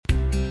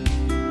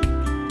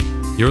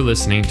You're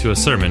listening to a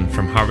sermon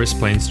from Harvest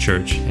Plains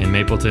Church in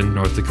Mapleton,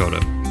 North Dakota.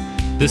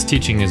 This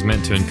teaching is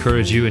meant to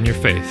encourage you in your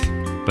faith,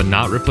 but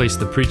not replace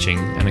the preaching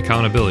and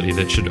accountability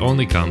that should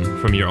only come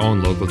from your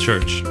own local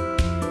church.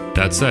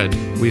 That said,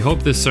 we hope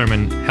this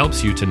sermon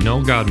helps you to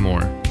know God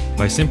more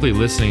by simply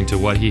listening to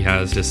what He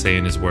has to say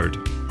in His Word.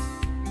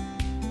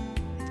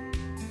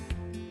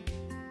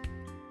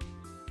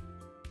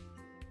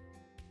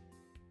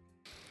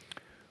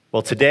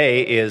 Well,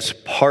 today is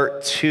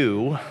part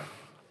 2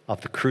 of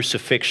the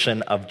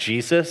crucifixion of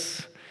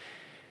Jesus.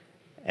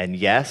 And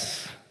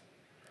yes,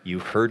 you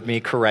heard me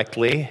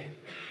correctly.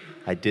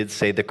 I did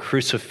say the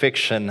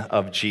crucifixion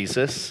of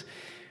Jesus.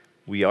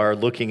 We are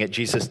looking at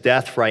Jesus'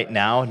 death right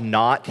now,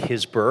 not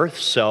his birth.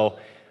 So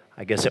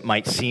I guess it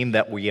might seem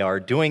that we are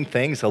doing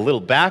things a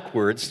little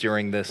backwards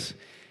during this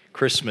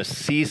Christmas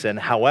season.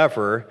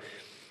 However,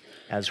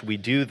 as we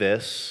do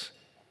this,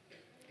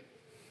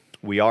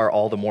 we are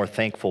all the more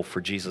thankful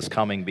for Jesus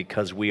coming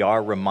because we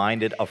are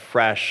reminded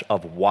afresh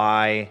of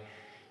why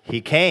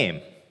he came.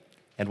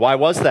 And why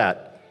was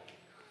that?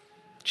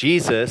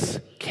 Jesus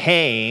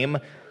came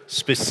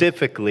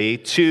specifically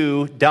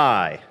to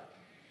die.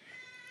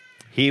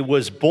 He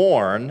was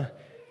born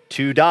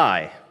to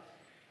die.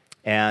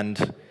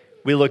 And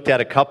we looked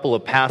at a couple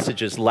of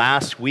passages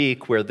last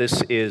week where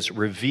this is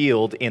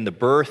revealed in the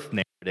birth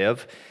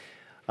narrative.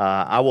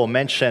 I will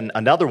mention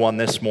another one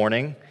this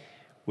morning,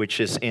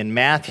 which is in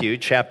Matthew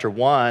chapter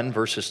 1,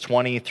 verses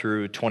 20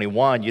 through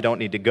 21. You don't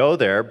need to go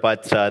there,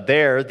 but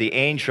there the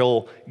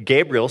angel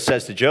Gabriel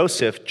says to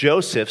Joseph,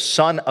 "Joseph,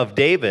 son of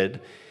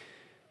David,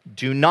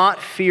 do not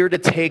fear to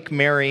take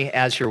Mary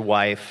as your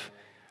wife,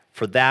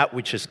 for that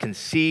which is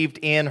conceived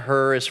in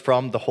her is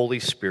from the Holy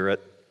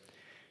Spirit.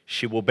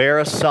 She will bear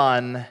a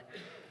son,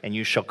 and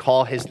you shall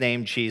call his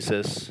name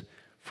Jesus,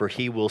 for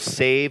he will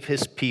save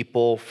his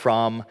people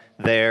from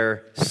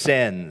their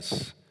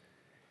sins."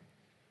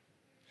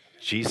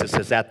 Jesus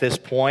is at this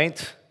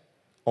point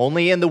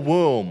only in the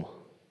womb.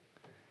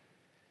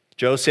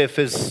 Joseph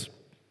is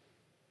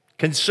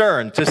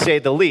concerned, to say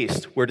the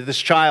least. Where did this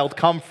child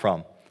come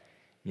from?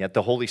 Yet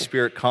the Holy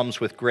Spirit comes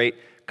with great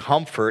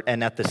comfort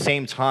and at the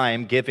same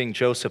time giving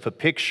Joseph a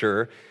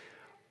picture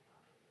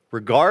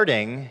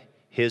regarding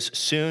his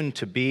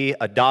soon-to-be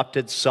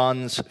adopted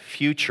son's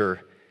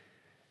future.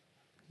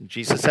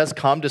 Jesus has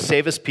come to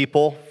save his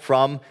people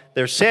from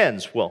their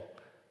sins. Well,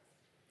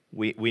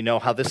 we know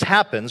how this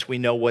happens. We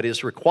know what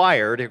is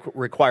required. It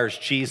requires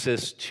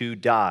Jesus to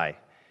die.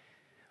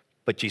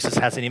 But Jesus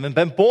hasn't even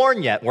been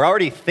born yet. We're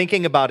already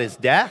thinking about his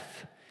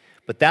death.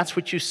 But that's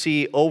what you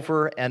see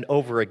over and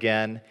over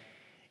again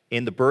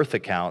in the birth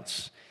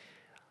accounts.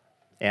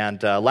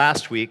 And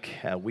last week,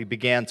 we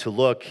began to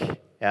look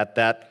at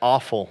that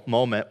awful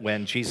moment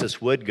when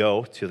Jesus would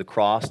go to the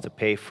cross to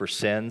pay for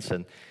sins,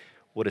 and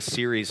what a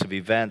series of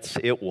events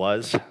it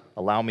was.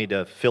 Allow me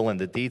to fill in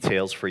the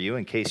details for you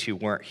in case you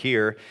weren't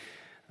here.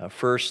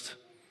 First,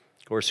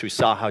 of course, we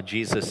saw how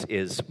Jesus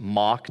is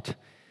mocked.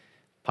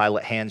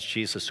 Pilate hands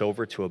Jesus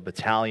over to a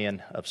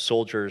battalion of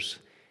soldiers.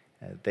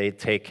 They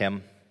take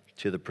him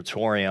to the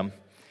praetorium,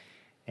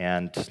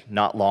 and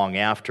not long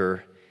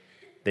after,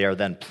 they are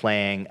then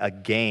playing a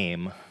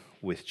game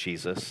with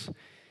Jesus.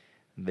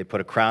 They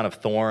put a crown of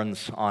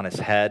thorns on his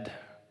head.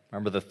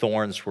 Remember, the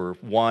thorns were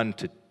 1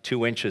 to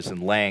 2 inches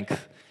in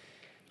length,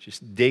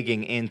 just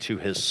digging into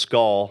his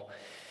skull.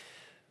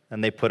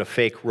 Then they put a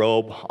fake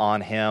robe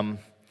on him.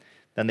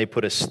 Then they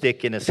put a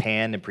stick in his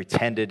hand and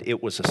pretended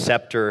it was a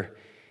scepter.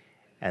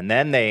 And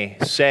then they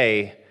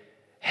say,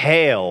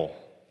 "Hail,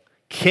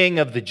 King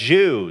of the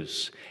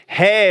Jews!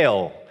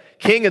 Hail,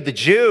 King of the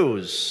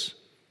Jews!"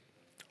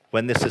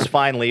 When this is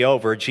finally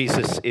over,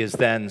 Jesus is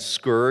then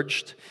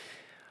scourged.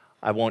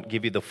 I won't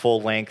give you the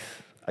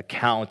full-length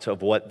account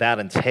of what that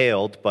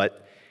entailed, but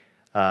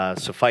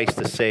suffice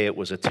to say, it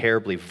was a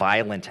terribly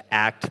violent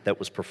act that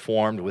was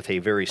performed with a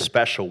very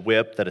special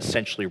whip that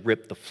essentially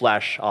ripped the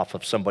flesh off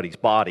of somebody's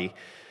body.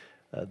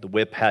 The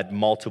whip had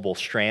multiple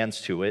strands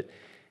to it,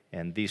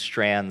 and these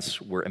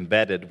strands were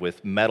embedded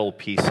with metal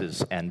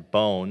pieces and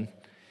bone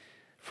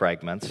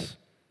fragments.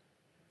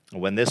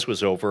 When this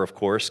was over, of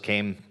course,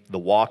 came the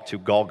walk to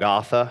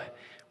Golgotha,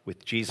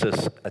 with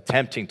Jesus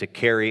attempting to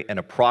carry an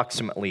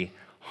approximately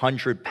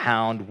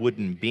 100-pound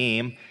wooden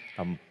beam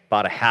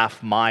about a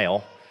half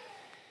mile.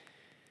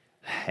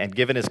 And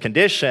given his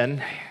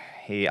condition,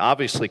 he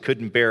obviously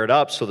couldn't bear it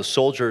up, so the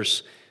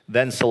soldiers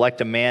then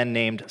select a man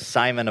named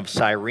Simon of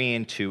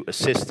Cyrene to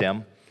assist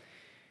him.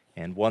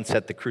 And once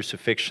at the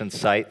crucifixion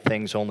site,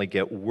 things only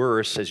get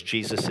worse as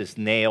Jesus is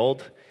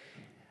nailed.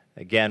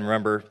 Again,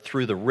 remember,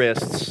 through the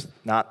wrists,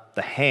 not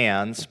the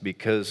hands,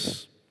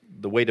 because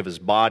the weight of his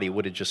body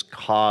would have just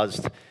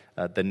caused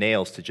the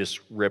nails to just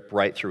rip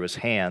right through his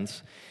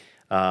hands.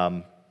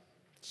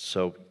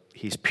 So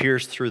he's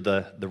pierced through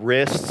the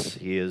wrists.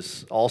 He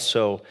is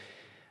also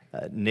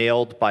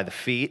nailed by the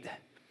feet.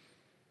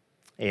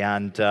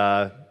 And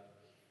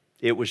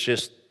it was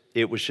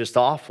just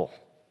awful.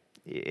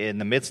 In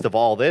the midst of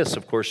all this,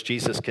 of course,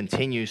 Jesus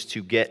continues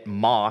to get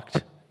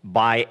mocked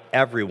by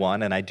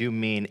everyone, and I do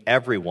mean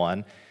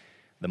everyone.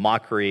 The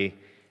mockery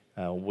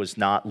was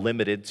not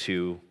limited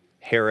to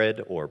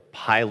Herod or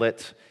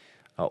Pilate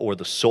or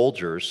the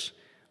soldiers,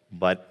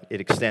 but it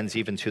extends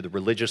even to the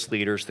religious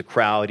leaders, the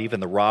crowd,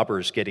 even the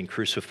robbers getting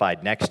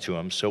crucified next to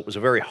him. So it was a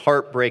very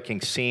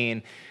heartbreaking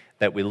scene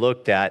that we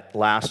looked at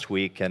last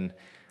week, and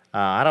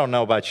I don't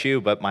know about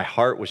you, but my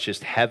heart was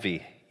just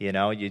heavy.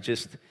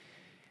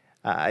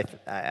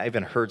 I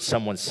even heard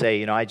someone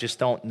say, I just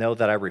don't know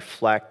that I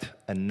reflect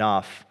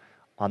enough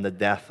on the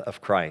death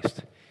of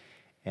Christ.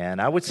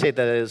 And I would say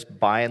that is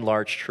by and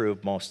large true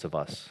of most of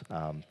us,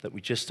 that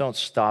we just don't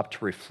stop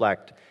to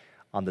reflect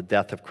on the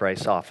death of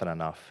Christ often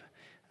enough.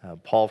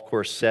 Paul, of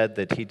course, said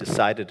that he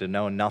decided to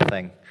know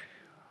nothing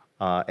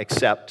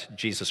except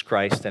Jesus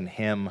Christ and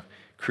Him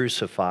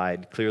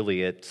crucified.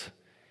 Clearly, it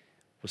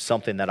was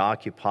something that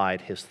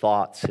occupied his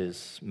thoughts,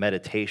 his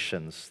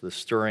meditations, the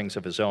stirrings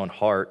of his own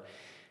heart.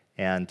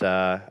 And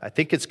I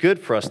think it's good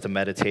for us to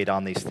meditate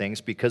on these things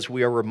because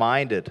we are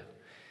reminded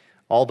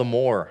all the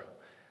more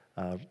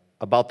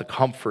about the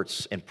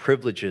comforts and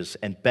privileges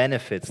and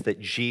benefits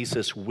that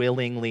Jesus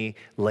willingly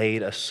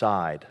laid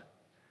aside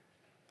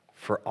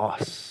for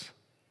us.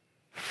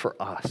 For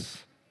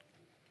us.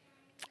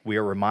 We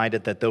are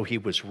reminded that though He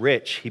was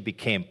rich, He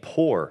became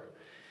poor.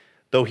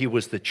 Though He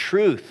was the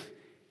truth,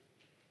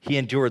 He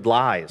endured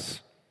lies.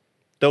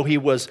 Though He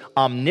was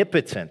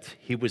omnipotent,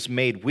 He was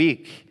made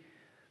weak.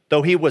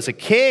 Though He was a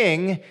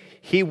king,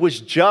 He was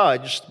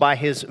judged by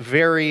His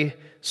very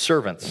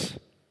servants.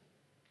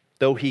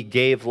 Though He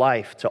gave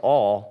life to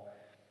all,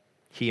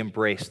 He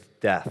embraced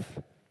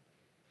death.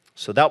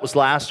 So that was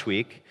last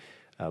week,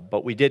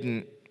 but we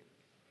didn't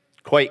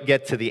quite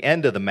get to the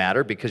end of the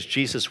matter because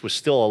Jesus was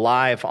still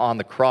alive on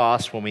the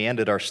cross when we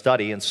ended our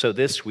study. And so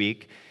this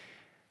week,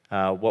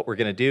 what we're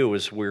going to do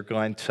is we're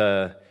going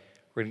to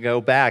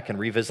go back and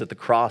revisit the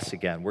cross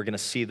again. We're going to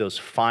see those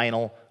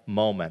final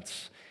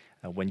moments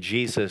when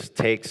Jesus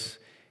takes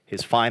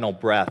His final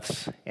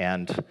breaths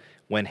and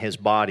when His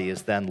body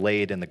is then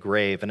laid in the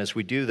grave. And as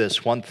we do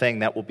this, one thing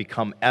that will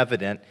become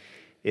evident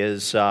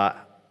is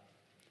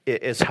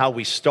how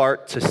we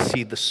start to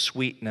see the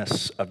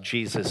sweetness of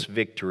Jesus'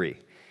 victory.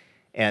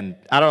 And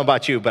I don't know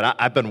about you, but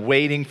I've been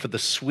waiting for the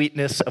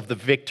sweetness of the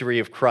victory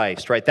of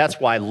Christ, right? That's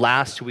why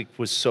last week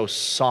was so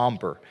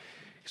somber,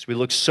 because we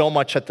looked so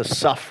much at the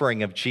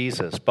suffering of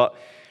Jesus. But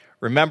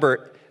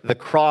remember, the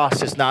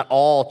cross is not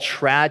all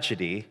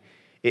tragedy.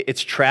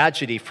 It's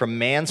tragedy from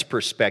man's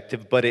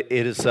perspective, but it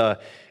is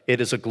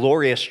a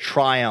glorious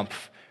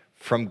triumph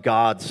from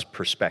God's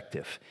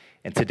perspective.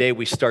 And today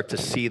we start to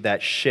see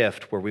that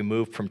shift where we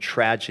move from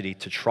tragedy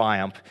to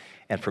triumph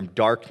and from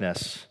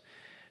darkness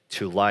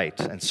to light.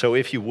 And so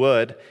if you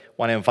would, I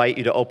want to invite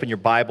you to open your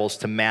Bibles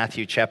to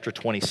Matthew chapter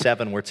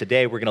 27, where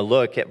today we're going to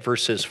look at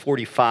verses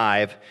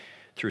 45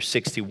 through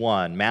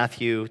 61.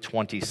 Matthew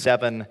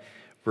 27,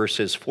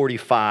 verses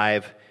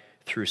 45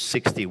 through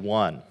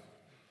 61.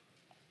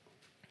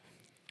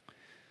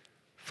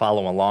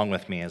 Follow along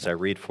with me as I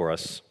read for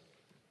us.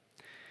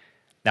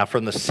 Now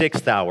from the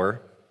 6th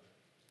hour,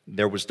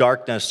 there was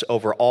darkness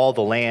over all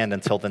the land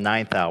until the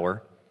 9th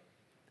hour.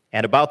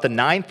 And about the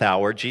 9th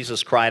hour,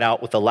 Jesus cried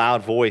out with a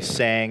loud voice,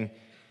 saying,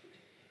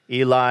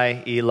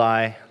 Eli,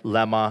 Eli,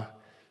 lema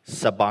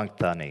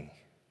sabachthani.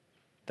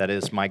 That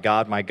is, my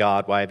God,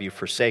 why have you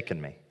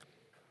forsaken me?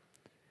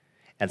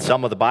 And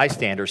some of the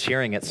bystanders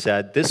hearing it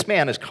said, this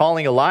man is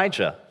calling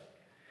Elijah.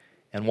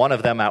 And one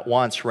of them at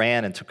once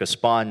ran and took a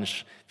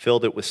sponge,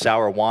 filled it with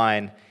sour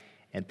wine,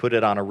 and put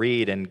it on a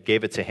reed and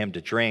gave it to him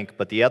to drink.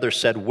 But the other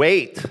said,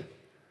 wait,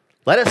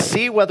 let us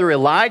see whether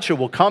Elijah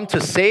will come to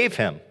save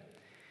him.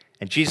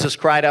 And Jesus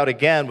cried out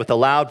again with a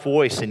loud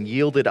voice and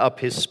yielded up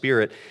his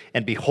spirit.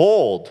 And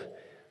behold,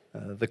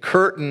 the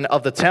curtain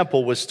of the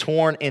temple was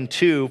torn in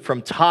two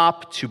from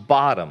top to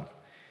bottom.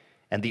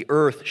 And the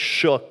earth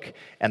shook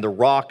and the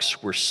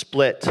rocks were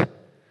split.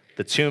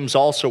 The tombs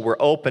also were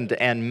opened,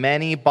 and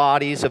many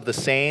bodies of the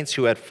saints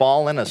who had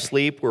fallen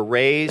asleep were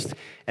raised.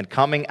 And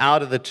coming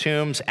out of the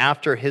tombs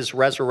after his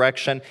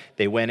resurrection,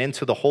 they went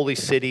into the holy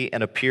city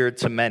and appeared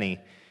to many.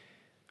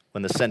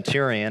 When the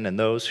centurion and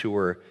those who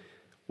were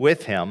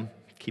with him,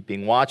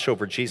 keeping watch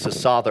over Jesus,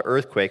 saw the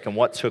earthquake and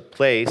what took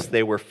place,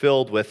 they were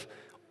filled with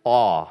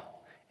awe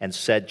and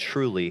said,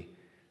 truly,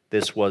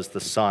 this was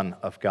the Son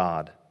of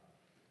God.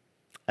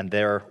 And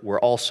there were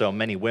also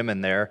many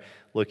women there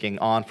looking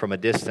on from a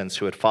distance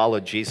who had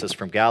followed Jesus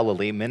from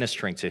Galilee,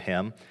 ministering to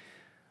him,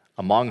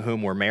 among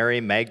whom were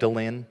Mary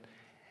Magdalene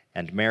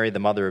and Mary, the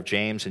mother of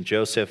James and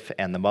Joseph,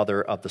 and the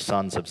mother of the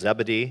sons of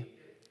Zebedee.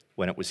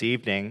 When it was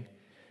evening,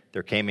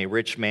 there came a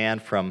rich man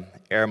from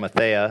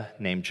Arimathea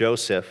named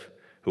Joseph,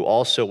 who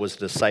also was a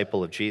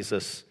disciple of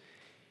Jesus.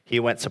 He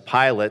went to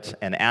Pilate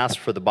and asked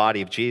for the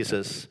body of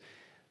Jesus.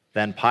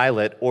 Then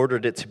Pilate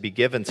ordered it to be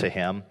given to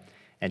him,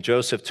 and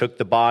Joseph took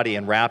the body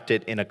and wrapped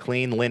it in a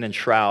clean linen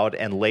shroud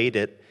and laid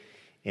it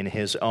in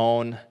his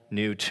own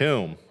new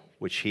tomb,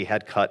 which he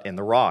had cut in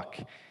the rock.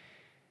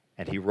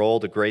 And he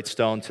rolled a great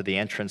stone to the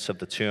entrance of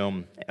the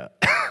tomb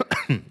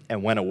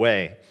and went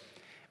away.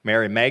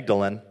 Mary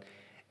Magdalene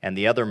and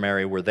the other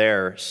Mary were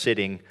there,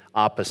 sitting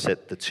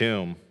opposite the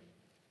tomb.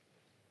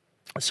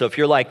 So if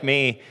you're like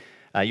me,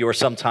 you are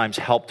sometimes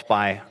helped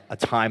by a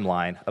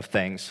timeline of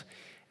things,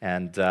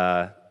 and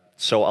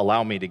so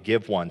allow me to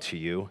give one to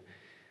you.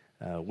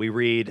 We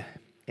read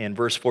in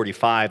verse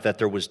 45 that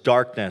there was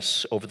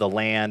darkness over the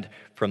land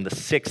from the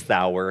 6th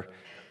hour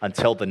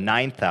until the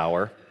 9th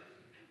hour.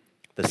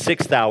 The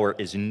 6th hour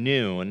is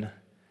noon.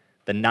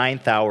 The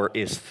 9th hour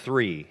is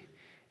 3.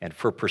 And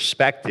for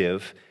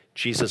perspective,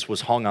 Jesus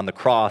was hung on the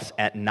cross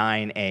at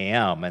 9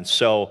 a.m. And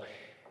so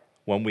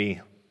when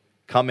we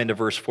come into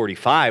verse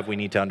 45, we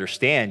need to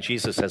understand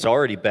Jesus has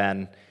already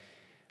been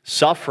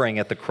suffering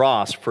at the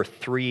cross for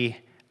 3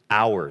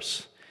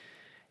 hours.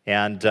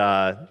 And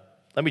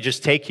let me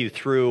just take you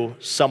through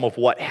some of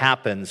what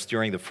happens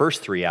during the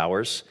first 3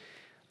 hours.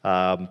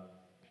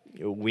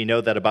 We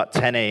know that about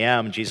 10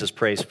 a.m., Jesus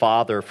prays,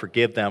 "Father,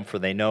 forgive them, for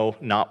they know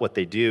not what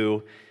they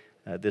do."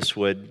 This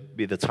would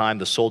be the time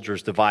the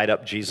soldiers divide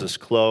up Jesus'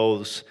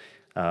 clothes.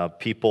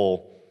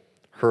 People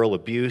hurl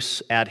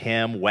abuse at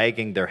him,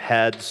 wagging their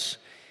heads.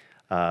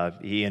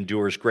 He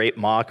endures great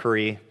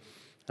mockery.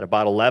 At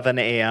about 11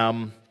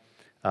 a.m.,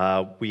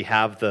 we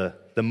have the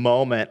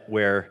moment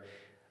where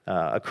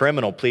a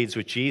criminal pleads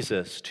with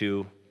Jesus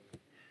to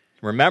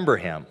remember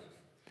him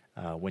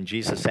when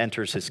Jesus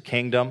enters his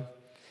kingdom.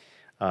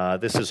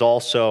 This is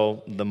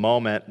also the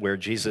moment where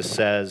Jesus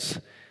says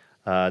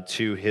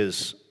to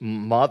his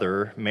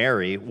mother,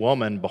 Mary,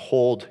 "Woman,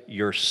 behold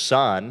your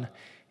son."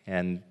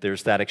 And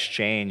there's that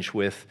exchange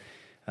with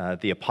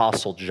the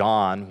Apostle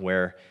John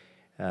where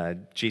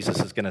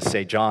Jesus is going to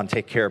say, "John,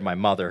 take care of my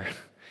mother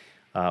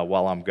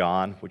while I'm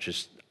gone," which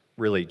is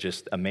really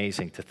just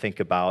amazing to think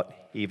about.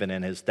 Even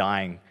in his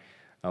dying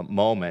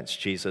moments,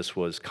 Jesus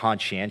was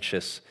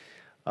conscientious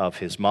of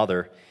his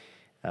mother.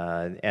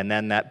 And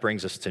then that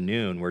brings us to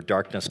noon, where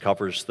darkness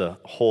covers the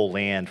whole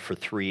land for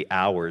 3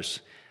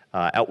 hours.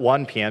 At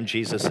 1 p.m.,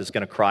 Jesus is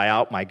going to cry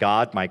out, my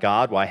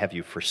God, why have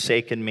you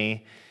forsaken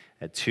me?"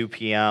 At 2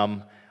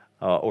 p.m.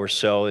 Or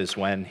so is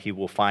when he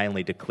will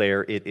finally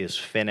declare it is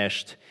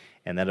finished.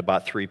 And then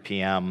about 3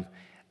 p.m.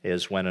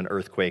 is when an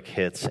earthquake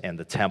hits and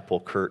the temple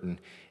curtain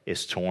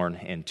is torn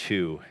in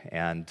two.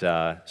 And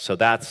so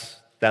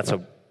that's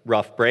a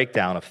rough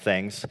breakdown of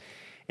things.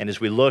 And as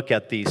we look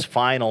at these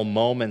final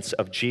moments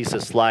of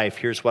Jesus' life,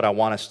 here's what I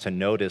want us to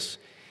notice.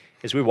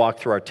 As we walk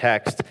through our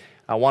text,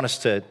 I want us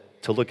to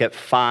look at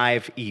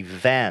 5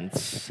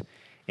 events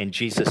in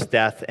Jesus'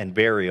 death and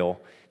burial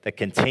that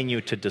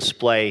continue to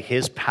display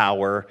his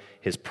power,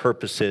 his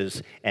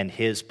purposes, and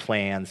his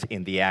plans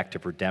in the act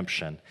of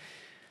redemption.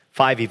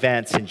 5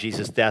 events in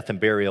Jesus' death and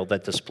burial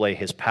that display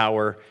his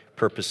power,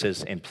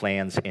 purposes, and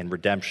plans in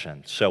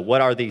redemption. So what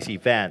are these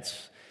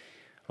events?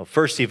 Well,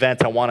 first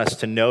event I want us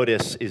to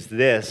notice is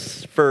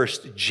this.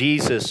 First,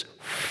 Jesus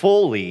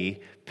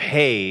fully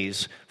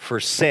pays for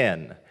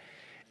sin.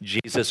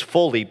 Jesus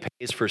fully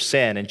pays for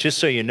sin. And just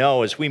so you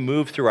know, as we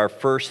move through our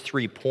first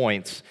 3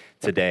 points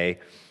today,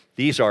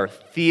 these are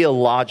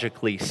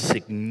theologically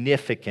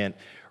significant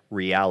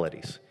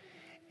realities.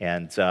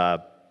 And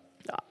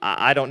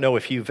I don't know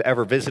if you've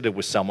ever visited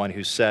with someone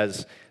who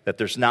says that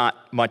there's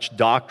not much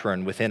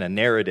doctrine within a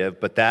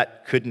narrative, but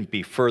that couldn't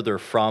be further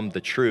from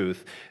the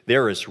truth.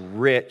 There is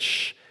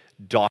rich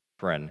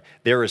doctrine.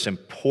 There is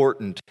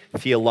important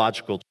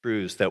theological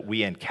truths that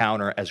we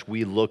encounter as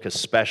we look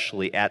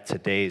especially at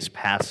today's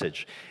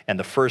passage. And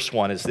the first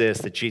one is this,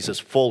 that Jesus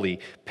fully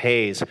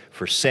pays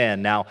for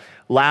sin. Now,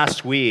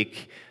 last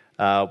week,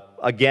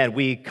 again,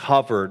 we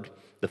covered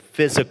the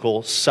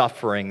physical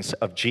sufferings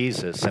of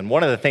Jesus. And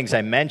one of the things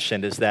I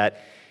mentioned is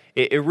that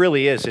it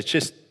really is,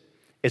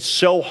 it's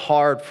so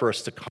hard for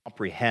us to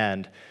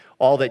comprehend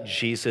all that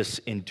Jesus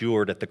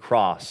endured at the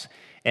cross.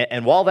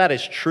 And while that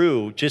is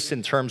true, just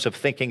in terms of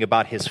thinking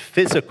about his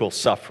physical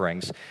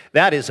sufferings,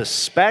 that is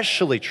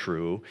especially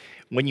true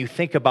when you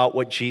think about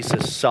what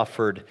Jesus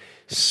suffered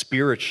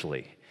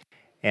spiritually.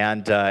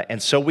 And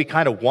so we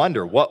kind of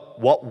wonder,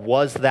 what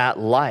was that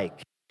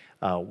like?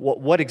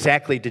 What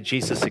exactly did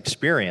Jesus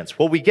experience?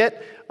 Well, we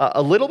get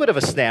a little bit of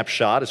a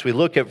snapshot as we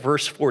look at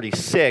verse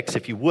 46.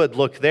 If you would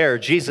look there,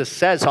 Jesus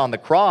says on the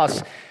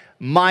cross,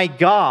 my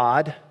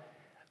God,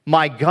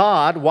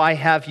 why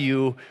have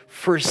you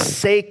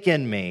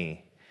forsaken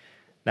me?"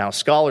 Now,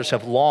 scholars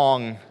have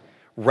long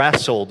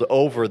wrestled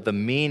over the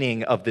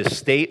meaning of this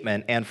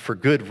statement, and for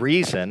good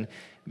reason,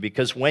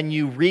 because when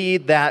you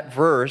read that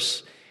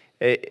verse,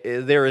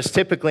 there is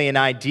typically an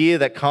idea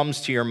that comes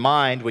to your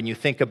mind when you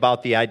think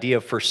about the idea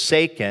of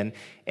forsaken,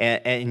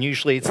 and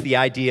usually it's the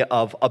idea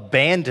of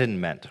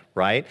abandonment,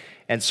 right?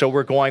 And so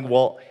we're going,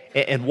 well,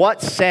 in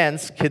what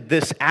sense could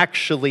this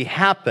actually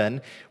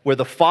happen where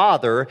the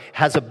Father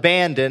has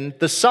abandoned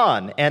the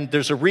Son? And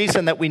there's a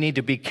reason that we need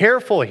to be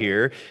careful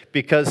here,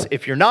 because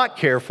if you're not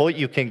careful,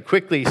 you can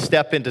quickly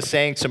step into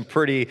saying some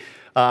pretty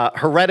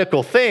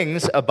heretical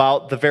things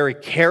about the very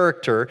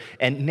character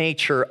and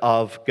nature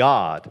of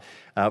God.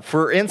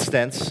 For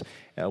instance,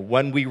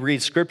 when we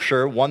read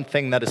Scripture, one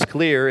thing that is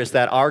clear is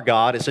that our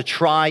God is a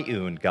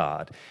triune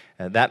God.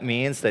 That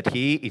means that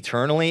he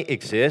eternally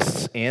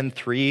exists in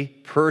 3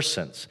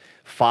 persons,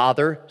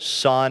 Father,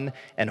 Son,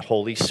 and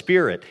Holy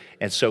Spirit.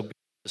 And so God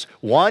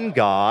one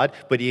God,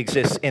 but he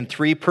exists in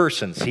three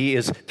persons. He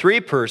is three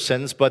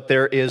persons, but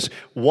there is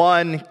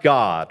one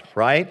God,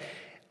 right?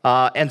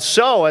 And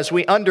so, as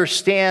we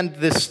understand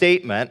this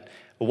statement,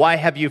 why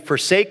have you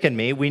forsaken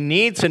me? We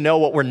need to know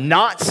what we're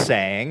not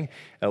saying.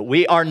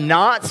 We are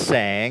not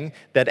saying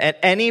that at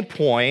any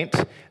point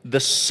the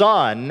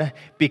Son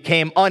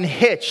became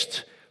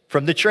unhitched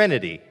from the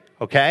Trinity,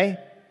 okay?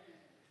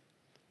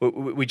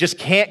 We just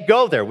can't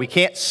go there. We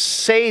can't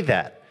say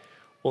that.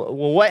 Well,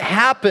 what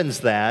happens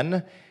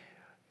then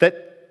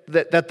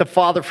that the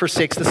Father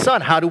forsakes the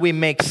Son? How do we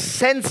make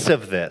sense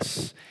of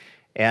this?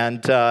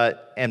 And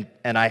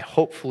I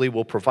hopefully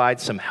will provide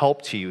some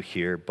help to you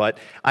here. But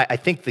I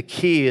think the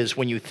key is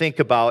when you think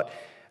about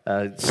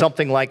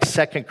something like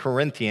 2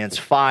 Corinthians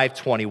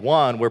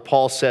 5:21, where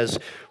Paul says,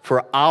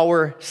 "For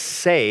our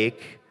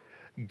sake,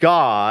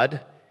 God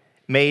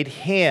made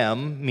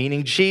him,"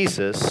 meaning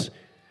Jesus,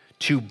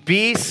 "to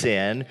be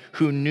sin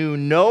who knew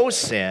no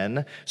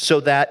sin,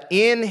 so that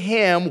in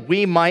him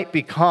we might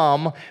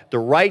become the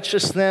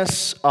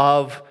righteousness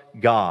of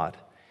God."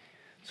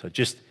 So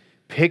just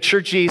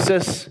picture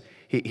Jesus.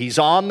 He's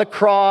on the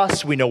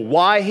cross. We know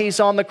why he's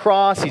on the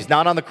cross. He's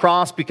not on the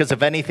cross because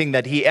of anything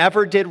that he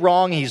ever did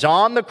wrong. He's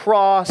on the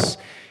cross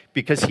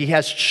because he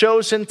has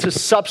chosen to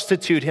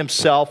substitute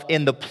himself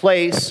in the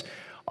place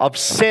of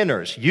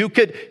sinners. You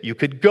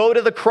could go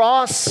to the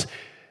cross.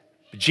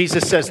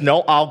 Jesus says,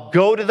 "No, I'll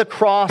go to the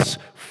cross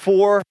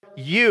for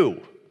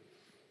you."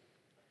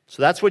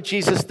 So that's what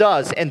Jesus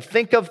does. And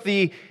think of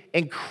the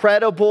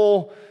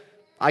incredible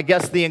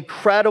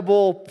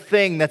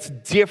thing that's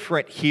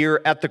different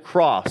here at the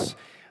cross.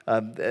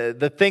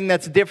 The thing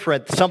that's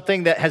different,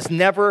 something that has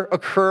never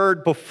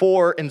occurred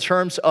before in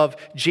terms of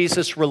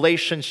Jesus'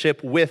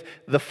 relationship with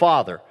the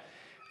Father.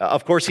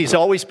 Of course, he's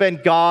always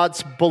been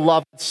God's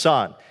beloved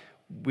Son.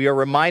 We are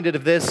reminded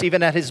of this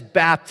even at his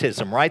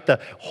baptism, right? The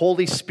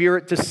Holy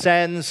Spirit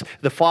descends,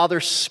 the Father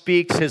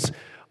speaks his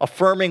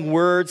affirming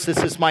words,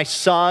 "This is my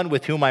Son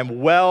with whom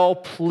I'm well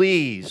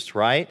pleased,"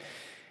 right?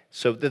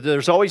 So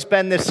there's always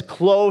been this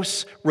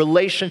close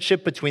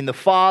relationship between the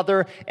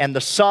Father and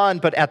the Son,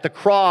 but at the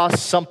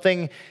cross,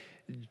 something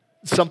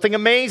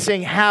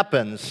amazing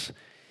happens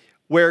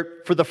where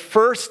for the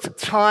first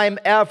time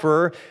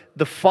ever,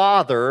 the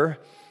Father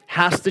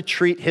has to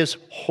treat his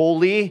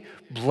holy,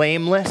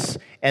 blameless,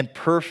 and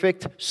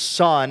perfect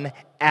Son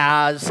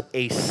as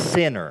a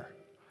sinner.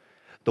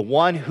 The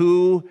one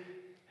who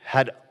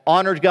had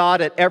honored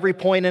God at every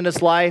point in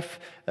his life,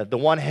 the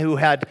one who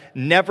had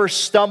never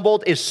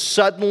stumbled, is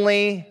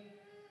suddenly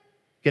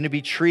going to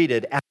be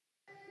treated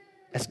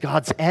as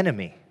God's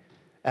enemy,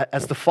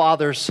 as the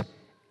Father's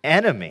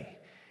enemy.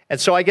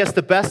 And so I guess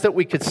the best that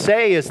we could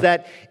say is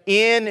that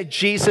in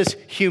Jesus'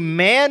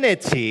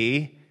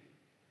 humanity,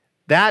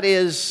 that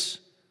is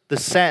the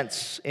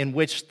sense in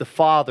which the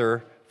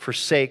Father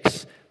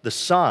forsakes the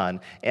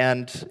Son.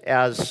 And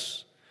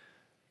as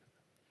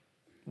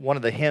one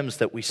of the hymns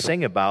that we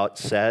sing about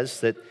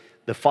says, that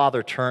the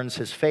Father turns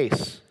his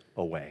face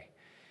away.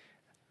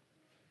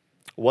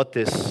 What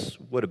this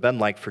would have been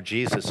like for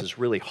Jesus is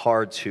really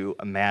hard to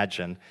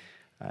imagine.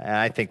 And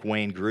I think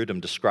Wayne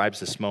Grudem describes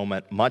this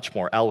moment much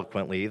more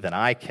eloquently than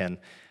I can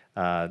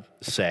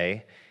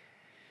say.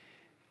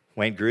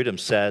 Wayne Grudem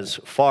says,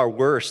 "Far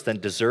worse than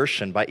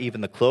desertion by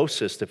even the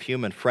closest of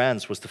human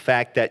friends was the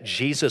fact that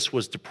Jesus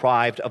was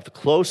deprived of the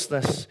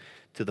closeness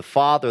to the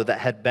Father that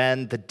had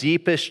been the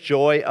deepest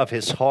joy of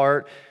his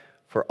heart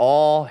for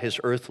all his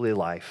earthly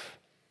life.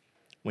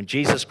 When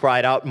Jesus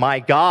cried out, my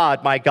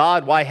God,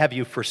 why have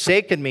you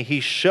forsaken me?" he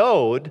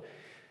showed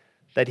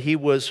that he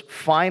was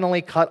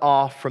finally cut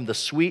off from the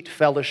sweet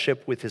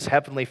fellowship with his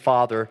heavenly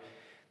Father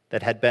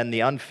that had been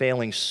the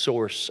unfailing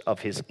source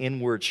of his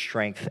inward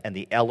strength and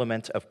the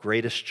element of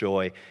greatest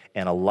joy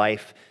in a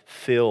life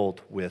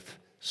filled with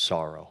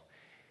sorrow.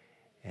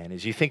 And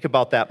as you think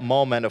about that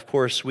moment, of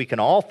course, we can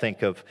all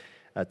think of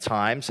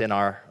times in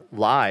our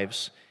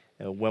lives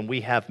when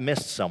we have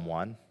missed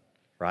someone,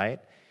 right?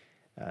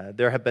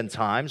 There have been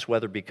times,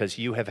 whether because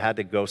you have had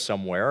to go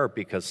somewhere or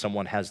because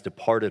someone has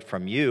departed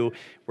from you,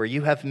 where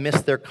you have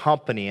missed their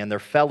company and their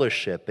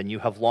fellowship, and you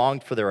have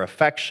longed for their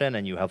affection,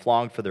 and you have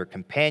longed for their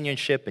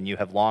companionship, and you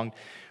have longed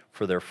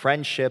for their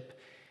friendship,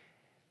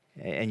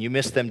 and you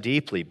miss them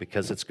deeply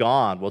because it's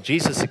gone. Well,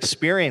 Jesus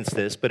experienced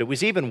this, but it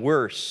was even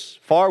worse,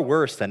 far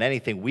worse than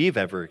anything we've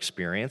ever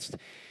experienced,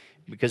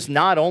 because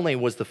not only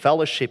was the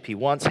fellowship he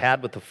once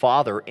had with the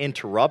Father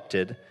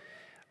interrupted,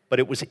 but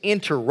it was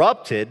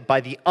interrupted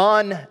by the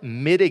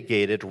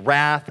unmitigated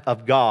wrath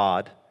of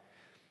God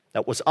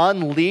that was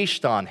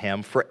unleashed on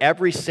him for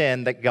every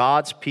sin that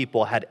God's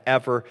people had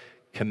ever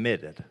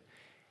committed.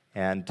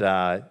 And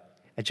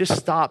just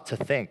stop to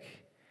think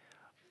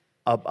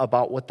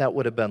about what that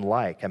would have been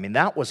like. I mean,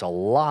 that was a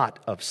lot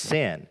of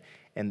sin.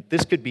 And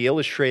this could be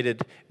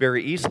illustrated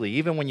very easily,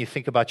 even when you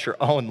think about your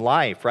own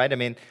life, right? I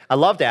mean, I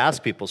love to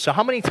ask people, so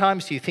how many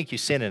times do you think you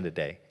sin in a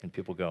day? And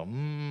people go,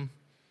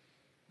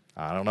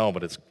 I don't know,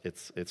 but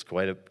it's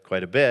quite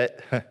a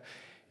bit.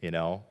 You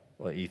know,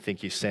 well, you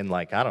think you sin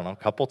like, I don't know, a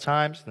couple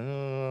times?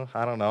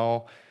 I don't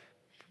know.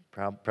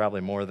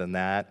 Probably more than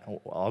that.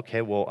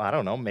 Okay, well, I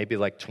don't know, maybe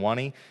like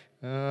 20?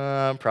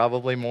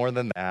 Probably more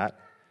than that.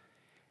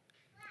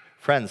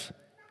 Friends,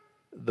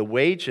 the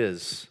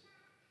wages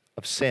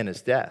of sin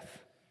is death.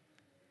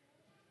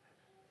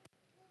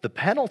 The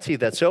penalty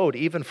that's owed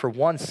even for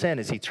one sin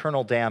is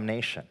eternal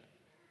damnation.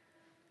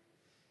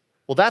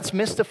 Well, that's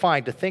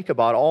mystifying to think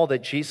about all that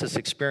Jesus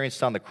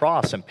experienced on the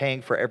cross and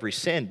paying for every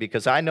sin,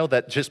 because I know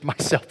that just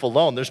myself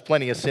alone, there's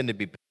plenty of sin to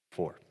be paid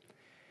for.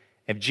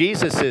 If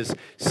Jesus is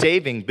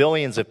saving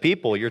billions of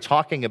people, you're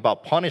talking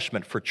about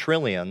punishment for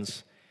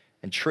trillions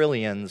and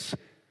trillions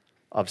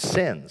of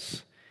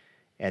sins.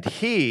 And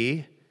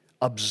he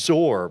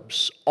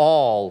absorbs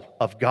all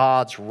of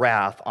God's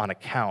wrath on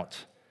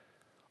account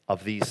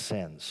of these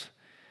sins.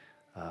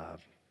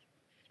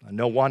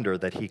 No wonder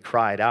that he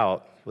cried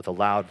out with a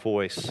loud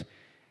voice,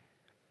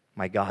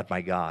 my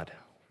God,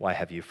 why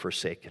have you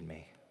forsaken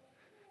me?"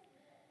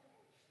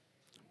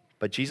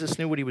 But Jesus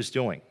knew what he was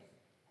doing.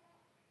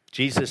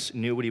 Jesus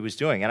knew what he was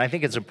doing. And I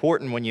think it's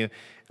important when you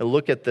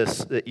look at this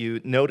that you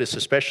notice,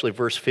 especially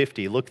verse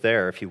 50, look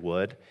there if you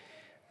would.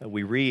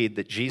 We read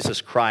that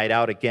Jesus cried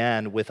out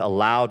again with a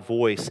loud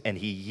voice, and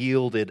he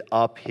yielded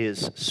up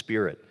his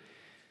spirit.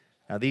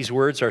 Now, these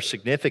words are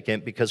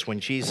significant because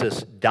when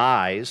Jesus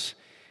dies,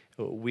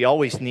 we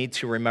always need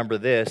to remember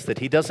this, that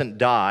he doesn't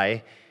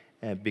die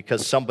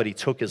because somebody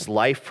took his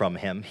life from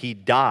him. He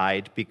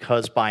died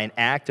because by an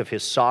act of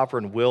his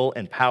sovereign will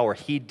and power,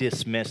 he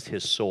dismissed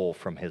his soul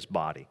from his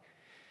body.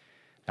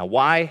 Now,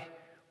 why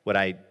would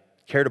I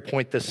care to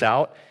point this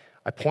out?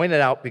 I point it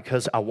out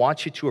because I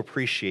want you to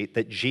appreciate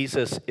that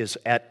Jesus is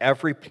at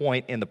every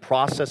point in the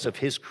process of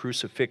his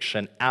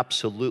crucifixion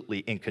absolutely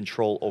in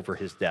control over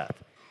his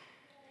death.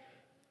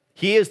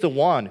 He is the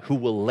one who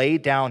will lay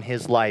down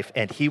his life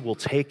and he will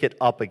take it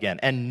up again.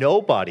 And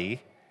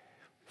nobody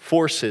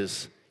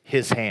forces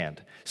his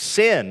hand.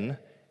 Sin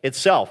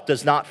itself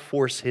does not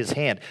force his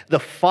hand. The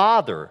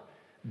Father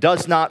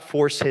does not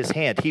force his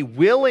hand. He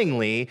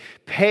willingly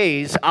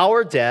pays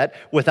our debt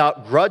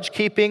without grudge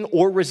keeping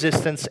or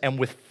resistance and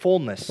with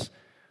fullness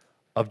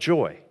of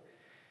joy.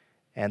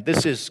 And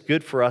this is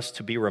good for us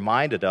to be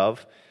reminded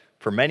of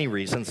for many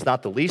reasons,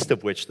 not the least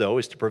of which, though,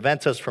 is to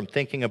prevent us from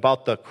thinking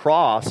about the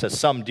cross, as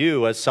some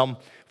do, as some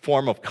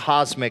form of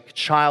cosmic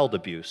child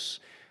abuse.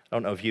 I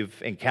don't know if you've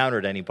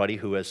encountered anybody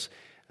who has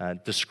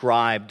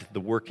described the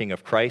working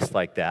of Christ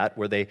like that,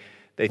 where they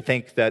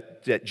think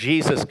that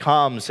Jesus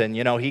comes and,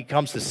 he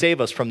comes to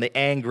save us from the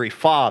angry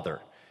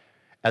Father,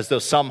 as though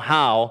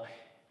somehow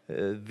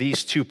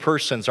these two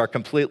persons are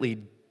completely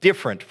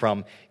different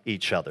from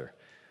each other.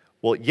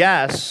 Well,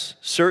 yes,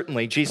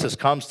 certainly Jesus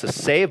comes to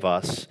save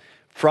us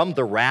from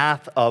the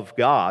wrath of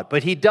God,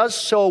 but he does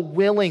so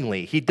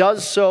willingly. He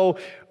does so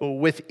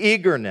with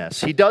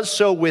eagerness. He does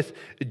so with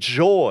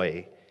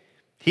joy.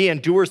 He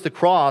endures the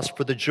cross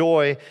for the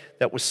joy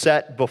that was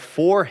set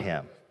before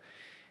him.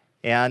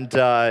 And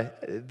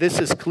this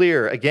is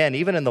clear, again,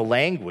 even in the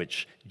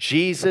language.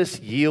 Jesus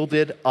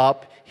yielded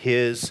up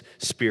his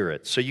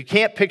spirit. So you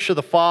can't picture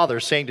the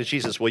Father saying to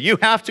Jesus, well, you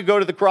have to go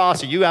to the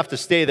cross or you have to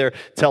stay there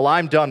till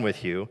I'm done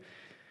with you.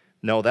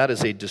 No, that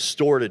is a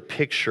distorted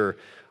picture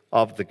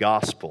of the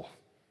gospel.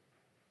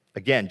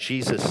 Again,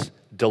 Jesus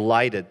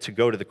delighted to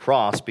go to the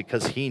cross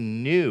because he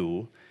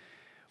knew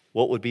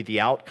what would be the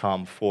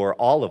outcome for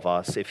all of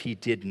us if he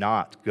did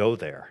not go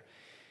there.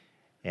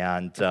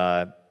 And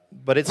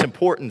but it's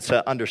important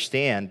to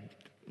understand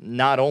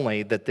not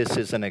only that this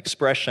is an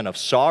expression of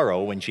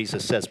sorrow when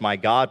Jesus says, my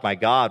God,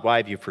 why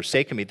have you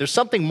forsaken me? There's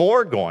something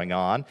more going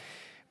on,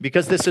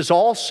 because this is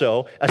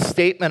also a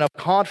statement of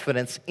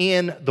confidence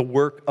in the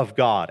work of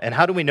God. And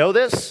how do we know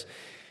this?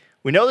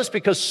 We know this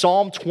because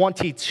Psalm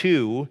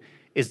 22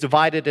 is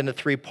divided into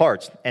 3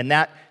 parts. And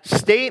that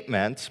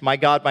statement, my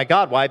God,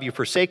 why have you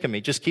forsaken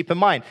me? Just keep in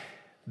mind,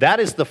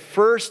 that is the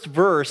first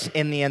verse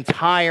in the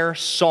entire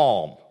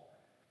psalm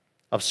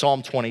of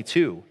Psalm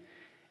 22.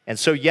 And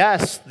so,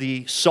 yes,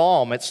 the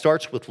psalm, it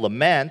starts with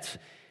lament,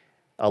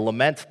 a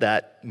lament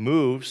that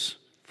moves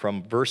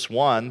from verse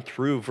 1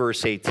 through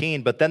verse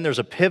 18, but then there's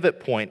a pivot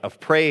point of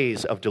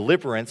praise, of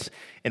deliverance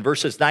in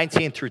verses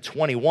 19 through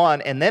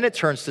 21, and then it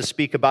turns to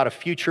speak about a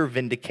future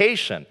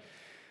vindication.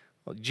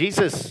 Well,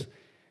 Jesus,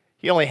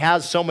 he only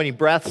has so many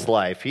breaths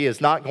left. He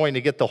is not going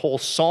to get the whole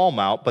psalm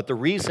out, but the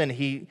reason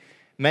he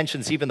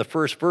mentions even the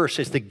first verse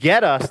is to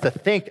get us to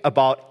think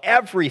about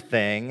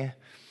everything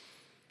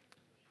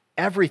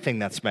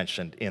that's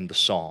mentioned in the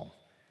psalm.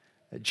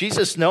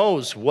 Jesus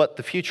knows what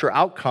the future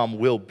outcome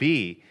will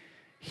be.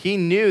 He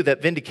knew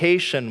that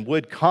vindication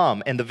would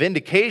come, and the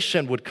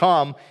vindication would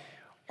come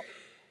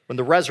when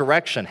the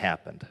resurrection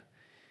happened.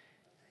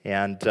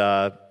 And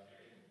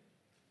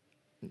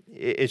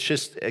it's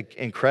just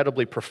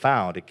incredibly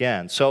profound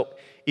again. So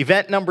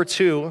event number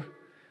 2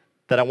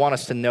 that I want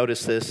us to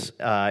notice this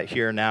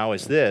here now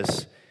is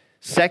this.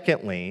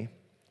 Secondly,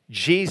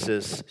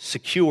 Jesus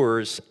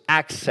secures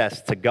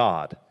access to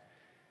God.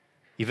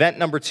 Event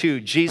number 2,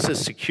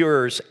 Jesus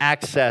secures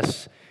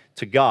access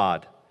to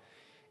God.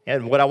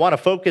 And what I want to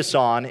focus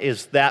on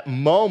is that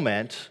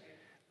moment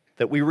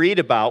that we read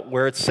about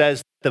where it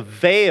says the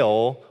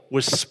veil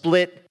was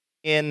split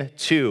in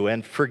two.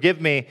 And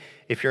forgive me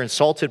if you're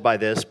insulted by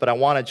this, but I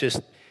want to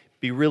just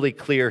be really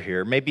clear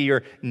here. Maybe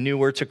you're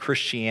newer to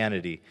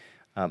Christianity.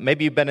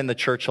 Maybe you've been in the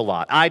church a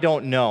lot. I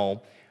don't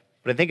know,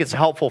 but I think it's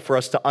helpful for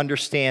us to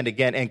understand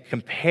again and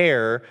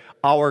compare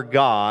our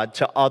God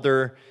to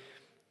other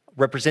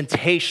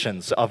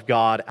representations of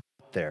God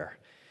out there.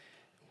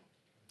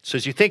 So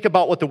as you think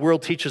about what the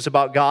world teaches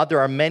about God, there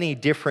are many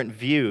different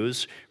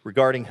views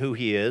regarding who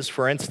he is.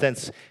 For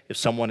instance, if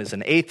someone is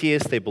an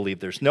atheist, they believe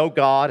there's no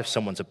God. If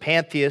someone's a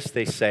pantheist,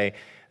 they say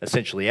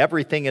essentially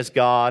everything is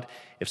God.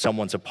 If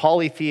someone's a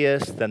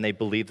polytheist, then they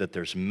believe that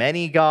there's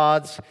many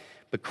gods.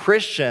 But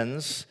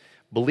Christians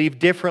believe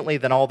differently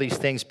than all these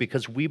things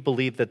because we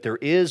believe that there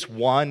is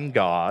one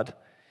God.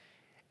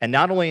 And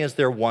not only is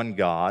there one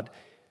God,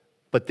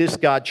 but this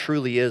God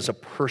truly is a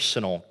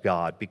personal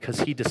God because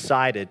he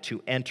decided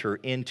to enter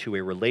into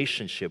a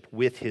relationship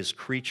with his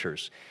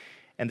creatures.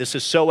 And this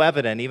is so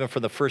evident even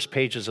from the first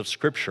pages of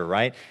Scripture,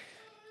 right?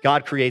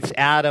 God creates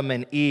Adam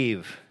and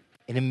Eve,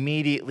 and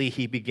immediately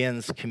he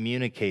begins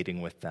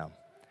communicating with them.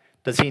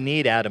 Does he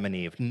need Adam and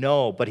Eve?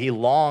 No, but he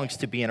longs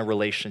to be in a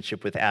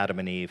relationship with Adam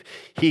and Eve.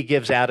 He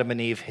gives Adam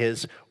and Eve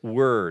his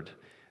word.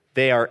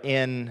 They are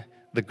in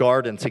the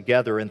garden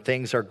together, and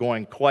things are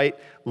going quite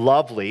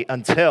lovely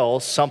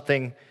until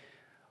something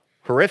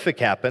horrific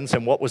happens.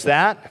 And what was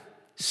that?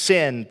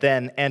 Sin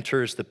then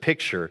enters the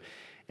picture.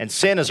 And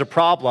sin is a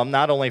problem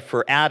not only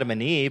for Adam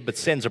and Eve, but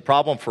sin's a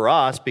problem for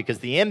us because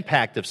the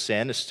impact of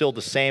sin is still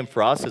the same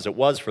for us as it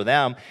was for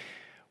them,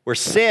 where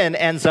sin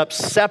ends up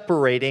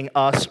separating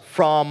us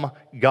from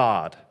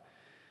God.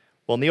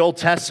 Well, in the Old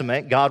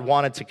Testament, God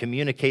wanted to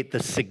communicate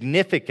the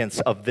significance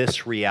of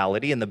this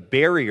reality and the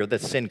barrier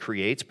that sin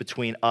creates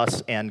between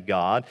us and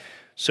God.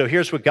 So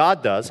here's what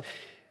God does.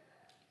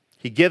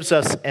 He gives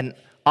us an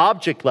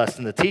object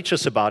lesson to teach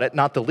us about it,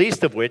 not the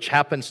least of which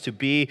happens to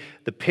be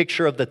the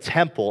picture of the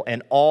temple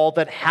and all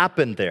that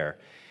happened there.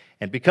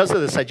 And because of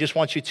this, I just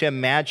want you to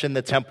imagine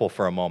the temple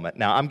for a moment.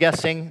 Now, I'm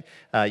guessing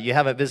you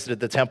haven't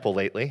visited the temple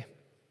lately.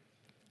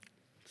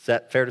 Is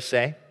that fair to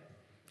say?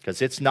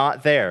 Because it's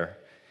not there.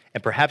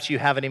 And perhaps you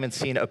haven't even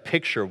seen a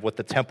picture of what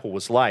the temple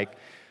was like.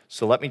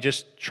 So let me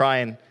just try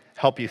and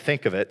help you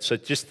think of it. So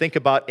just think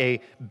about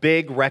a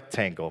big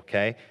rectangle,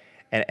 okay?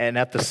 And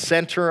at the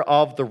center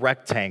of the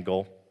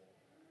rectangle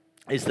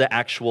is the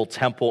actual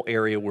temple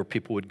area where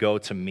people would go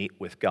to meet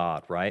with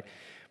God, right?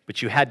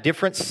 But you had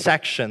different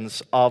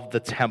sections of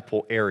the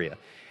temple area.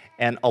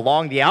 And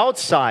along the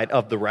outside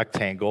of the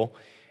rectangle,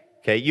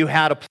 okay, you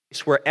had a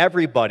place where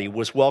everybody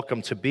was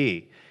welcome to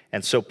be.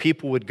 And so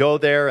people would go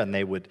there and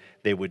they would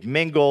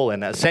mingle,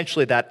 and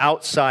essentially that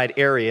outside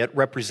area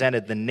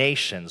represented the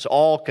nations.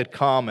 All could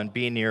come and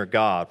be near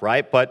God,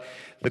 right? But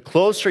the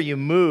closer you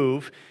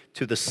move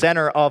to the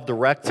center of the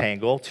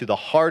rectangle, to the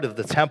heart of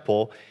the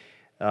temple,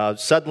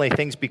 suddenly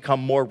things become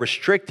more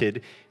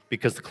restricted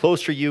because the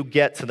closer you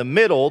get to the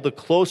middle, the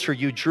closer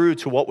you drew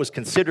to what was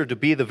considered to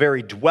be the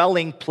very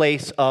dwelling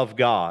place of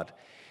God.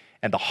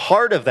 And the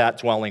heart of that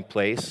dwelling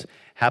place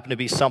happened to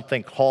be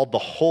something called the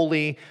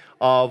Holy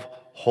of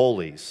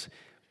Holies.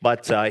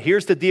 But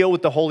here's the deal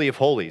with the Holy of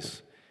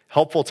Holies.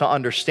 Helpful to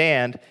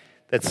understand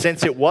that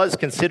since it was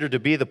considered to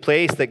be the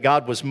place that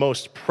God was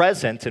most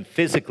present and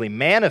physically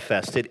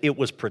manifested, it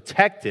was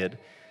protected,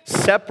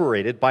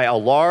 separated by a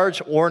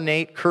large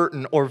ornate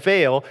curtain or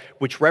veil,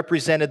 which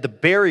represented the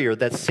barrier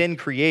that sin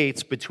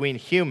creates between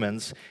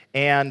humans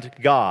and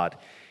God.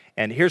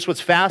 And here's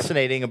what's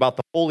fascinating about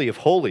the Holy of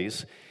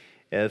Holies.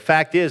 The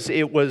fact is,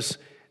 it was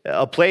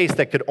a place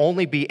that could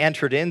only be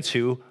entered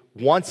into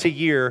once a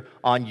year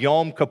on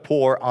Yom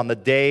Kippur, on the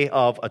Day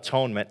of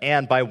Atonement,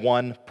 and by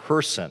one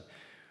person.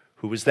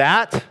 Who was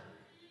that?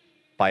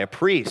 By a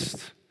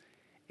priest.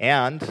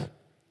 And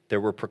there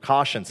were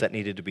precautions that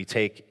needed to be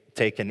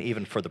taken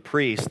even for the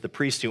priest. The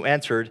priest who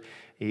entered,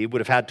 he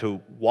would have had to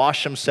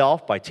wash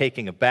himself by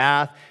taking a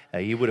bath.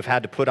 He would have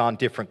had to put on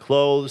different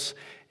clothes.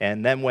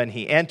 And then when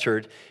he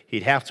entered,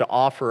 he'd have to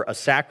offer a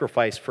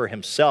sacrifice for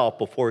himself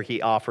before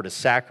he offered a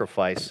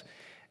sacrifice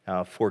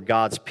for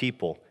God's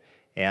people.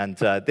 And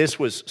this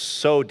was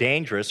so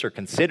dangerous, or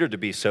considered to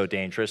be so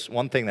dangerous.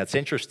 One thing that's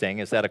interesting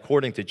is that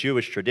according to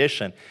Jewish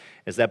tradition,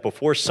 is that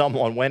before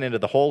someone went into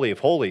the Holy of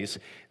Holies,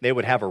 they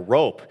would have a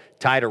rope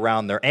tied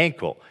around their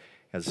ankle.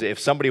 Because if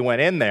somebody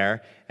went in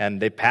there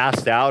and they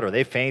passed out or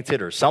they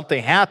fainted or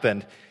something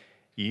happened,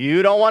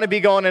 you don't want to be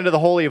going into the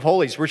Holy of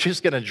Holies. We're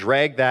just going to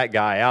drag that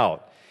guy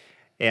out.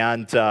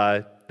 And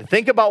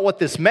think about what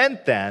this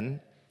meant then,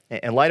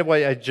 in light of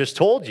what I just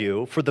told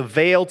you, for the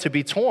veil to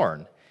be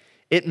torn.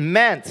 It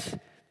meant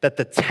that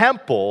the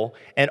temple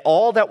and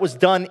all that was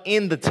done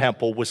in the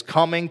temple was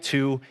coming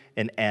to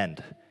an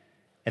end.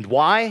 And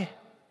why?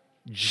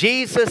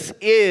 Jesus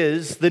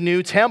is the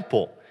new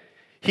temple.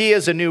 He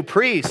is a new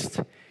priest.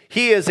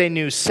 He is a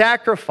new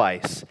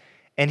sacrifice.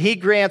 And he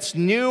grants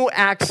new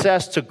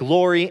access to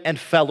glory and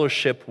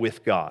fellowship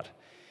with God.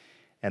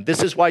 And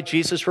this is why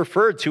Jesus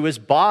referred to his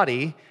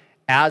body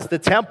as the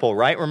temple,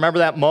 right? Remember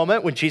that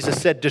moment when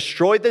Jesus said,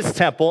 destroy this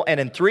temple, and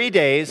in 3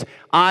 days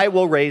I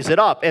will raise it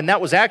up. And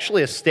that was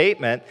actually a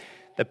statement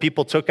that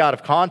people took out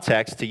of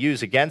context to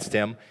use against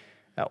him.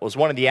 That was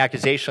one of the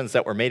accusations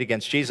that were made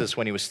against Jesus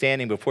when he was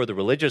standing before the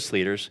religious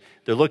leaders.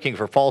 They're looking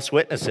for false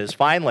witnesses.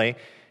 Finally,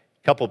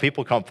 a couple of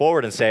people come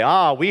forward and say,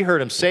 we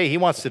heard him say he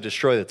wants to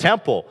destroy the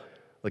temple.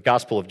 The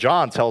Gospel of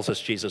John tells us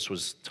Jesus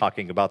was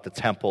talking about the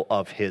temple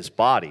of his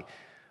body.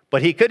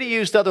 But he could have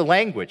used other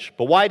language.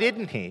 But why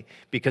didn't he?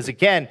 Because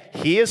again,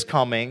 he is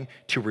coming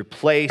to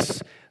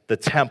replace the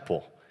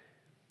temple.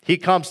 He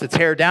comes to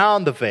tear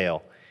down the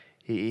veil.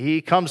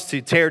 He comes to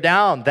tear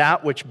down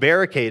that which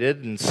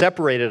barricaded and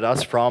separated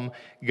us from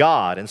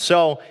God. And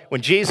so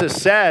when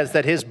Jesus says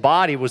that his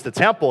body was the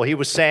temple, he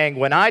was saying,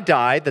 when I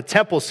die, the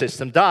temple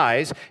system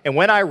dies. And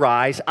when I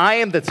rise, I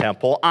am the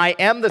temple. I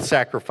am the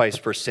sacrifice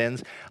for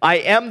sins. I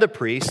am the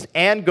priest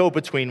and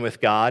go-between with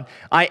God.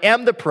 I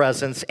am the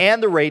presence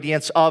and the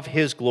radiance of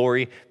his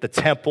glory. The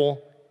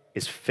temple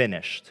is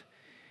finished.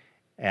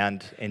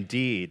 And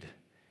indeed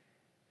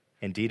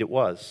it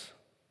was.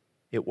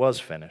 It was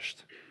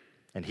finished.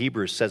 And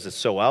Hebrews says it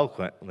so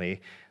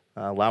eloquently.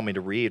 Allow me to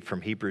read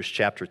from Hebrews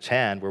chapter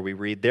 10, where we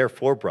read,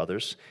 therefore,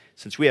 brothers,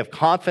 since we have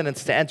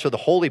confidence to enter the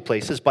holy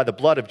places by the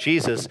blood of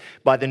Jesus,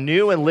 by the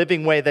new and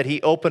living way that he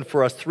opened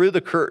for us through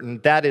the curtain,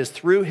 that is,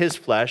 through his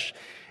flesh,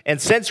 and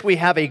since we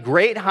have a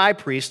great high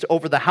priest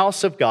over the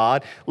house of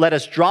God, let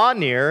us draw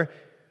near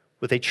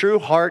with a true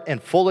heart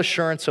and full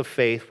assurance of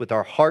faith, with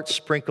our hearts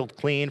sprinkled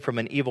clean from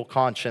an evil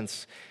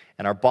conscience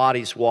and our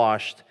bodies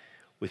washed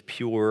with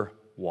pure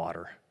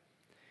water.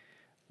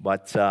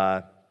 But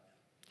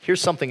here's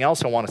something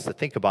else I want us to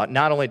think about.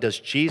 Not only does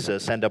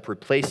Jesus end up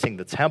replacing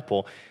the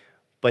temple,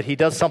 but he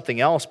does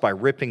something else by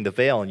ripping the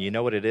veil. And you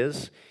know what it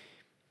is?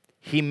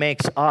 He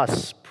makes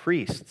us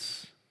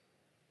priests.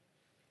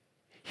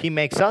 He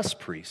makes us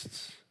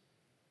priests.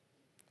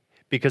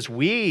 Because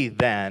we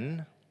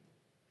then,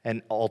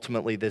 and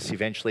ultimately this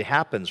eventually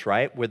happens,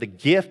 right? Where the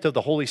gift of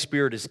the Holy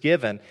Spirit is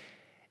given.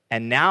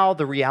 And now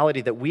the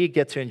reality that we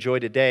get to enjoy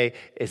today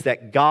is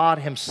that God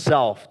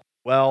himself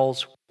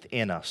dwells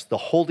in us. The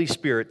Holy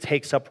Spirit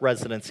takes up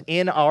residence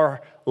in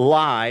our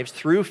lives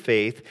through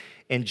faith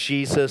in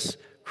Jesus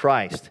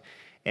Christ.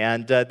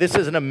 And this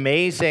is an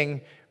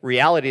amazing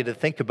reality to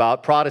think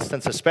about.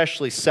 Protestants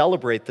especially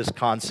celebrate this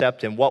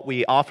concept in what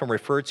we often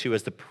refer to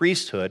as the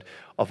priesthood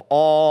of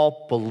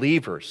all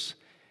believers.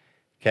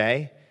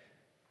 Okay?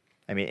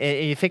 I mean,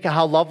 and you think of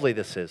how lovely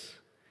this is.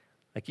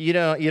 Like, you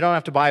don't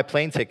have to buy a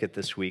plane ticket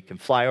this week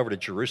and fly over to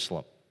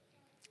Jerusalem.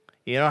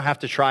 You don't have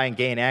to try and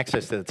gain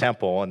access to the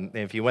temple, and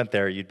if you went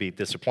there, you'd be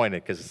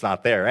disappointed because it's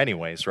not there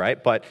anyways,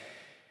 right? But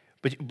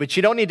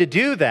you don't need to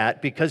do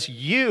that because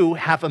you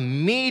have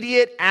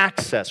immediate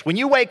access. When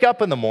you wake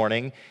up in the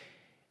morning,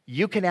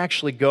 you can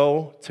actually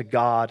go to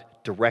God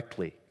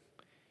directly.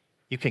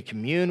 You can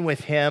commune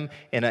with him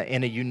in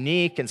a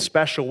unique and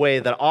special way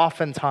that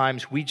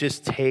oftentimes we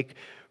just take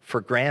for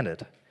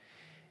granted.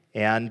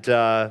 And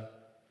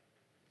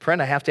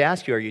friend, I have to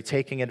ask you, are you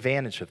taking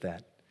advantage of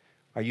that?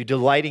 Are you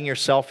delighting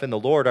yourself in the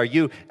Lord? Are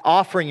you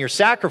offering your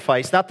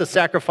sacrifice, not the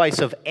sacrifice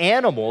of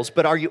animals,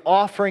 but are you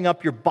offering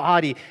up your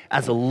body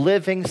as a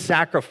living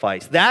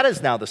sacrifice? That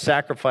is now the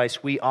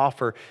sacrifice we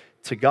offer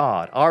to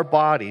God, our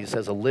bodies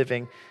as a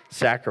living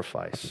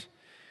sacrifice.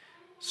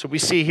 So we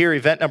see here,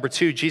 event number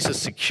 2, Jesus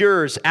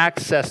secures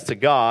access to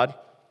God.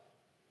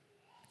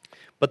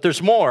 But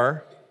there's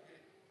more.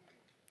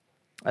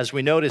 As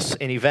we notice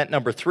in event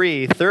number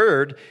 3,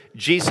 third,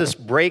 Jesus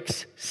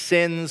breaks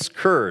sin's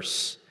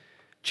curse.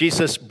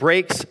 Jesus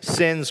breaks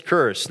sin's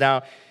curse.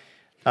 Now,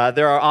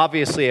 there are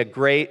obviously a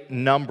great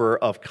number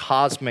of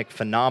cosmic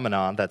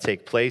phenomena that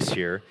take place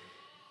here.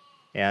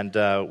 And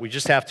we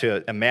just have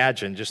to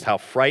imagine just how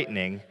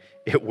frightening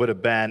it would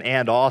have been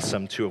and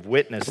awesome to have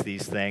witnessed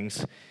these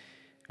things.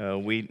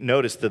 We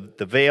notice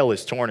the veil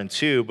is torn in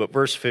two, but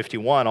verse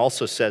 51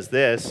 also says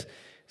this. It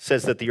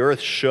says that the earth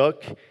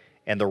shook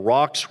and the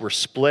rocks were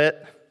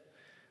split.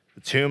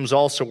 The tombs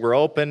also were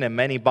opened, and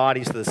many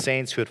bodies of the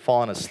saints who had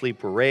fallen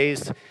asleep were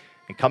raised.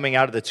 And coming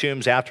out of the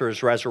tombs after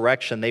his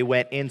resurrection, they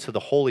went into the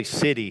holy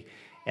city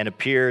and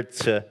appeared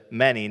to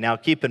many. Now,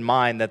 keep in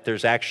mind that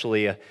there's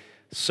actually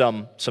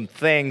some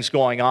things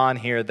going on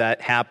here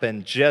that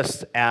happened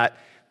just at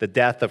the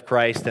death of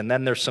Christ, and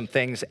then there's some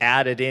things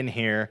added in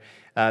here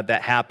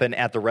that happen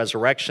at the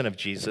resurrection of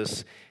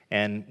Jesus.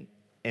 And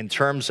in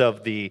terms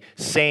of the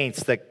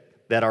saints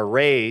that are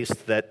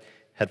raised, that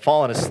had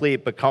fallen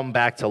asleep but come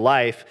back to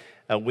life,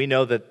 we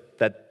know that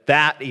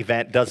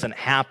event doesn't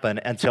happen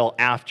until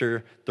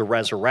after the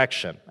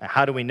resurrection.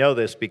 How do we know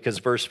this? Because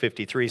verse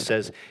 53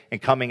 says, and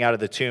coming out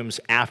of the tombs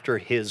after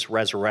his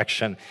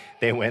resurrection,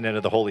 they went into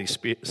the holy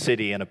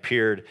city and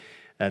appeared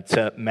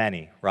to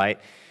many, right?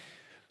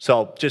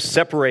 So just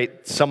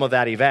separate some of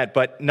that event.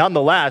 But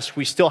nonetheless,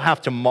 we still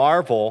have to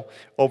marvel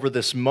over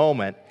this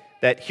moment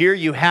that here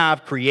you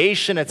have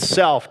creation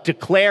itself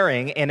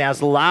declaring in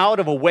as loud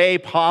of a way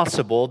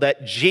possible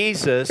that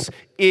Jesus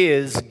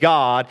is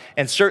God,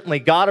 and certainly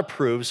God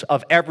approves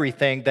of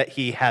everything that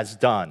he has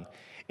done.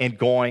 in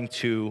going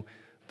to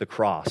the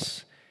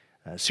cross.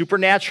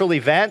 Supernatural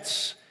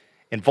events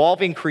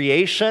involving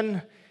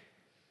creation,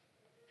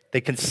 they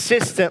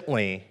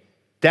consistently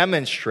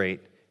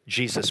demonstrate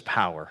Jesus'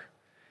 power.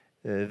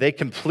 They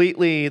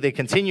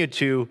continue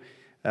to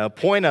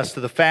point us to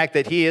the fact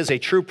that he is a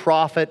true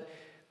prophet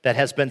that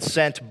has been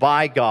sent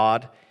by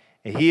God.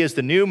 He is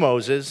the new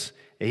Moses.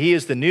 He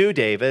is the new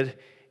David.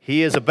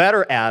 He is a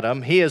better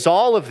Adam. He is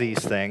all of these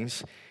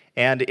things.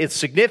 And it's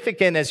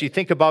significant as you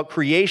think about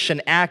creation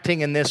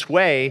acting in this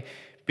way,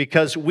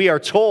 because we are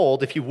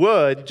told, if you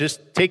would,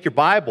 just take your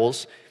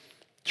Bibles,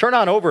 turn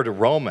on over to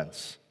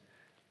Romans.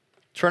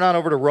 Turn on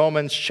over to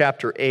Romans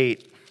chapter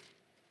 8.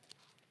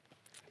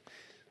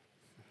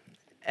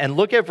 And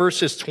look at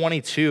verses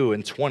 22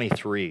 and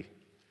 23.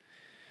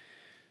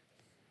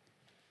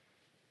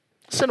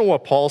 Listen to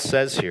what Paul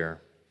says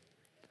here.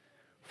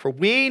 For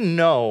we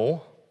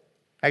know,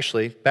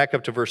 actually, back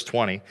up to verse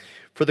 20.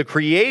 For the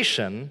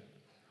creation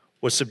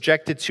was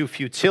subjected to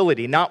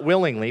futility, not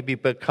willingly,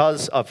 but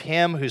because of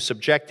him who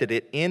subjected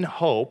it in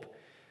hope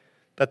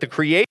that the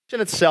creation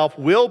itself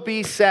will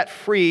be set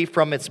free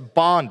from its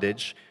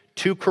bondage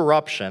to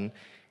corruption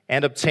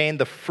and obtain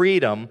the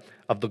freedom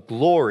of the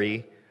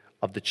glory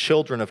of the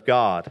children of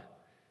God.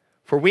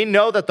 For we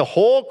know that the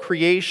whole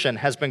creation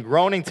has been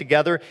groaning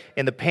together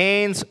in the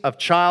pains of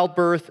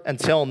childbirth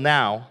until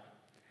now.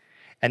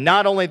 And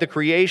not only the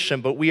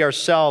creation, but we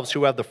ourselves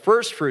who have the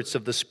first fruits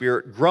of the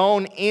Spirit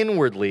groan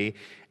inwardly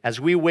as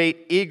we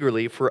wait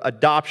eagerly for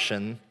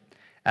adoption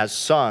as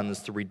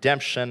sons, the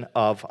redemption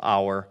of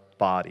our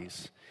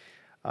bodies.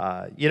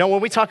 When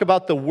we talk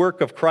about the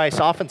work of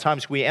Christ,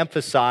 oftentimes we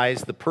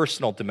emphasize the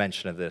personal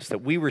dimension of this,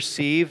 that we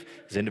receive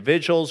as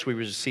individuals, we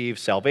receive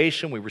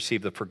salvation, we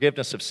receive the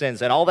forgiveness of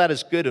sins, and all that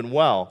is good and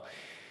well.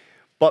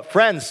 But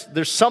friends,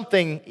 there's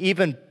something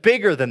even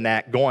bigger than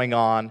that going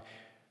on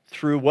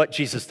through what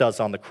Jesus does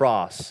on the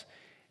cross.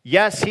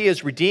 Yes, he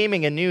is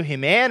redeeming a new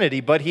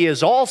humanity, but he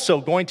is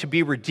also going to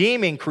be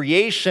redeeming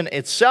creation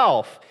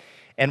itself.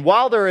 And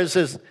while there is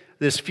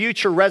this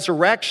future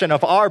resurrection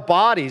of our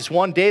bodies,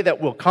 one day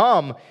that will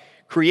come,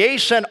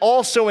 creation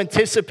also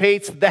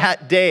anticipates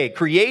that day.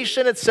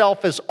 Creation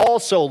itself is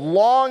also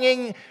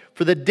longing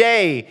for the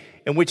day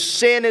in which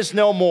sin is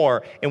no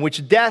more, in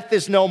which death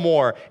is no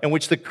more, in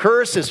which the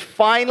curse is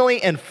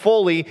finally and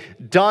fully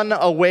done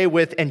away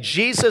with, and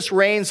Jesus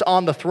reigns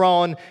on the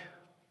throne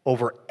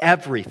over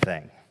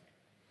everything.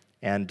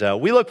 And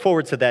we look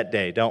forward to that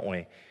day, don't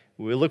we?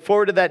 We look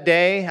forward to that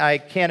day. I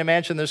can't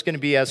imagine there's going to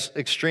be as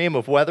extreme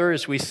of weather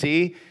as we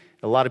see.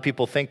 A lot of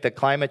people think that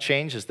climate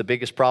change is the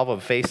biggest problem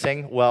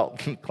facing. Well,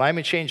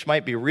 climate change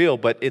might be real,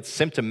 but it's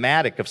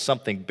symptomatic of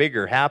something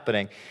bigger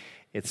happening.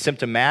 It's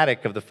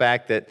symptomatic of the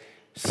fact that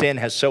sin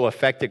has so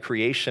affected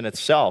creation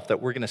itself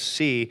that we're going to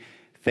see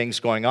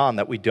things going on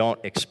that we don't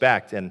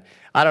expect. And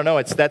I don't know,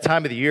 it's that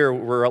time of the year,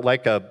 we're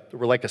like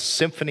a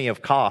symphony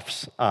of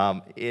coughs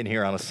in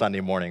here on a Sunday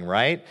morning,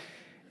 right?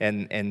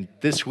 And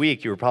this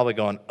week, you were probably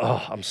going,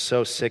 oh, I'm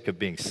so sick of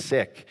being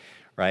sick,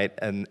 right?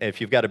 And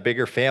if you've got a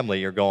bigger family,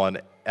 you're going,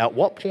 at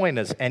what point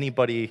is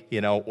anybody,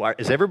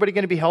 is everybody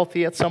going to be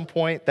healthy at some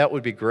point? That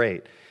would be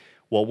great.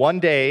 Well,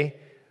 one day,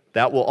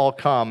 that will all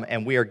come,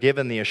 and we are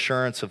given the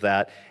assurance of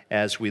that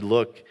as we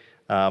look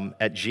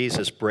at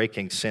Jesus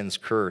breaking sin's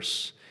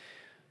curse.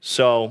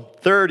 So,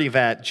 third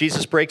event,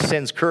 Jesus breaks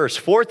sin's curse.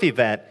 Fourth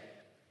event,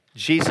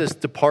 Jesus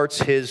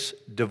departs his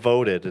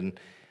devoted. And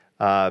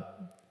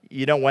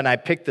when I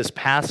picked this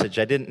passage,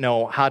 I didn't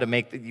know how to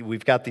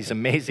we've got these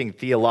amazing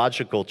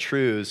theological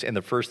truths in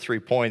the first 3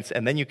 points,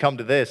 and then you come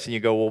to this and you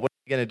go, well, what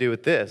are you going to do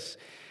with this?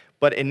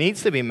 But it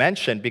needs to be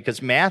mentioned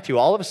because Matthew,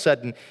 all of a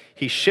sudden,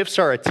 he shifts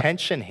our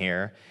attention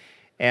here,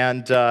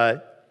 and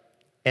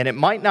it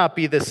might not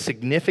be this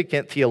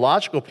significant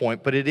theological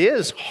point, but it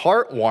is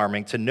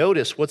heartwarming to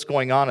notice what's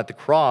going on at the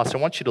cross. I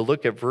want you to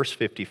look at verse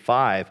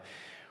 55.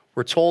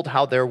 We're told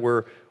how there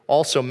were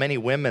also many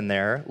women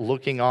there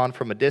looking on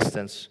from a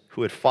distance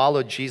who had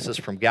followed Jesus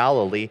from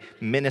Galilee,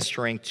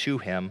 ministering to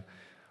him,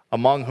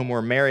 among whom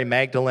were Mary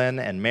Magdalene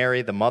and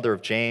Mary, the mother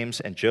of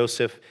James and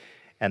Joseph,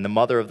 and the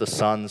mother of the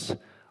sons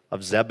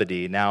of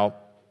Zebedee. Now,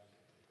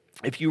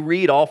 if you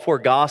read all four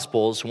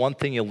Gospels, one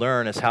thing you'll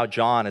learn is how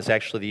John is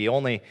actually the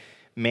only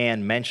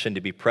man mentioned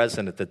to be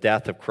present at the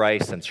death of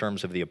Christ in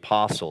terms of the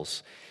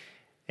apostles.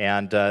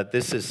 And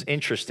this is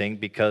interesting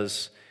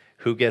because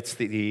who gets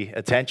the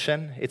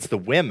attention? It's the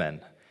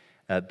women.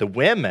 The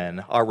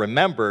women are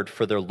remembered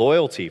for their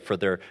loyalty, for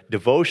their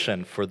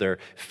devotion, for their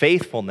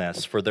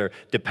faithfulness, for their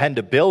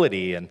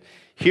dependability. And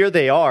here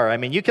they are. I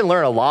mean, you can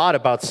learn a lot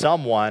about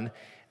someone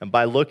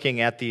by looking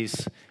at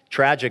these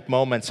tragic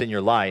moments in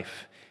your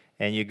life.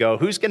 And you go,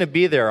 who's going to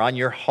be there on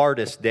your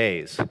hardest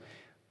days?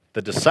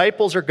 The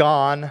disciples are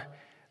gone.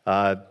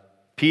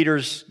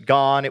 Peter's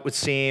gone, it would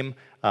seem.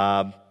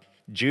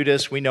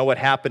 Judas, we know what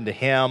happened to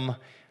him.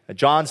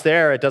 John's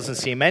there. It doesn't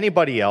seem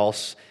anybody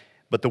else.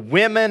 But the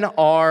women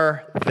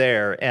are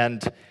there.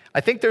 And I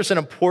think there's an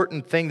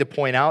important thing to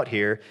point out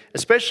here,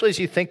 especially as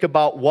you think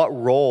about what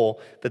role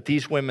that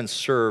these women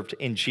served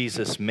in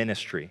Jesus'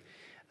 ministry.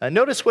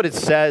 Notice what it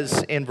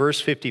says in verse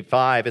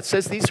 55. It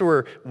says these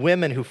were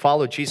women who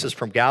followed Jesus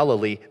from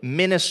Galilee,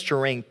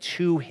 ministering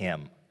to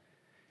him.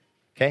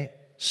 Okay?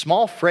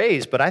 Small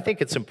phrase, but I think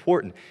it's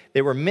important.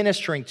 They were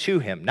ministering to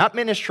him, not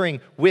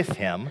ministering with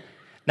him,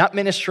 not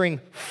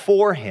ministering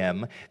for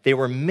him. They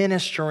were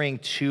ministering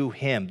to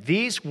him.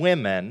 These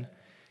women,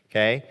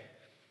 okay,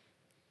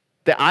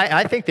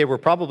 I think they were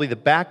probably the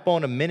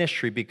backbone of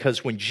ministry,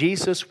 because when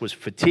Jesus was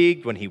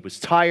fatigued, when he was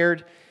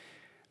tired,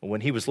 when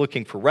he was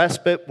looking for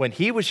respite, when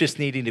he was just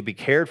needing to be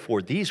cared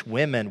for, these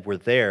women were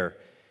there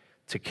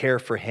to care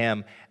for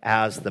him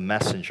as the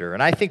messenger.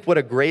 And I think what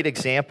a great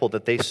example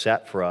that they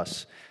set for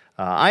us.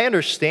 I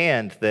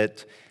understand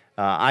that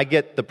I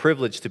get the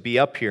privilege to be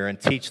up here and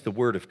teach the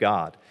Word of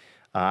God.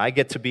 I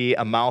get to be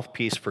a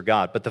mouthpiece for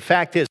God. But the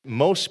fact is,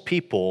 most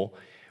people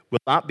will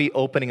not be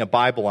opening a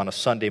Bible on a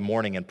Sunday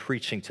morning and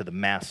preaching to the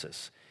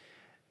masses.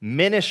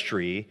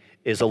 Ministry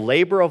is a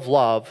labor of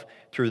love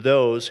through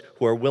those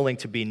who are willing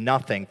to be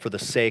nothing for the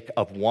sake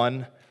of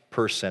one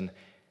person,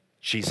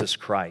 Jesus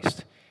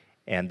Christ.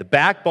 And the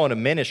backbone of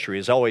ministry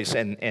is always,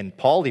 and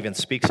Paul even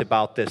speaks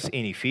about this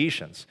in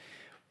Ephesians,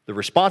 the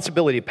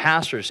responsibility of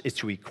pastors is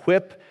to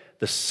equip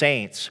the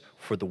saints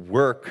for the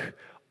work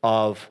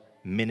of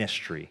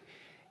ministry.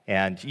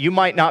 And you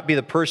might not be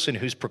the person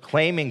who's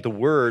proclaiming the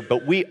word,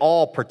 but we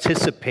all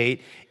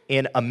participate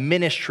in a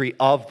ministry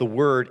of the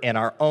word in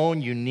our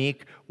own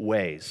unique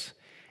ways.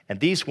 And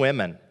these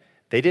women,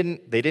 they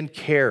didn't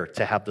care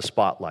to have the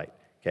spotlight.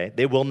 Okay?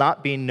 They will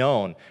not be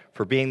known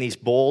for being these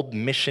bold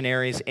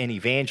missionaries and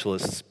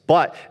evangelists,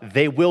 but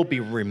they will be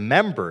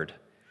remembered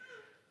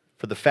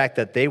for the fact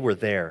that they were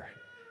there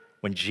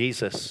when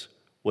Jesus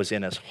was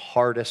in his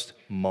hardest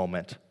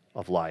moment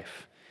of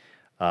life.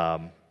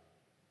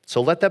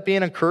 So let that be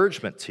an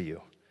encouragement to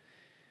you.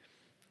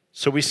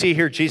 So we see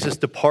here Jesus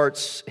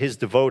departs his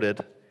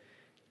devoted,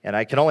 and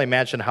I can only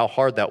imagine how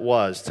hard that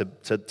was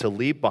to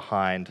leave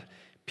behind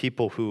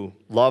people who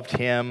loved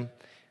him,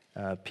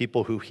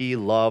 people who he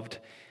loved,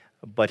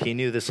 but he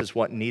knew this is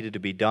what needed to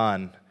be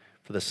done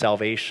for the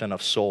salvation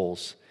of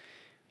souls.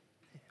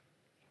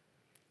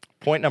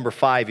 Point number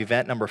 5,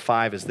 event number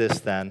 5 is this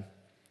then.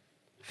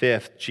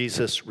 Fifth,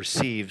 Jesus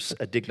receives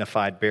a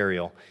dignified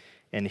burial.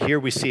 And here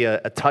we see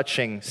a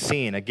touching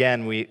scene.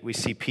 Again, we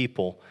see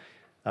people.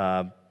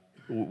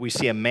 We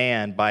see a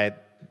man by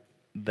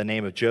the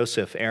name of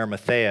Joseph,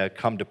 Arimathea,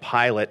 come to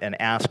Pilate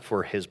and ask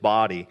for his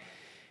body.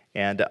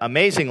 And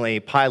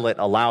amazingly, Pilate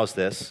allows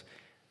this.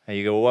 And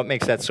you go, well, what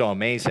makes that so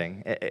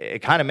amazing?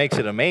 It kind of makes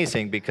it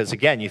amazing because,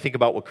 again, you think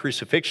about what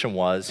crucifixion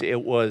was.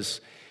 It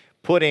was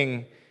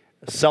putting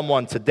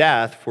someone to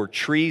death for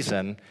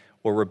treason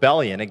or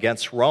rebellion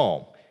against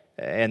Rome.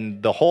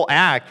 And the whole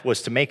act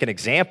was to make an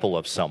example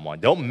of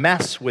someone. Don't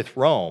mess with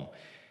Rome.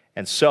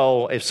 And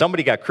so if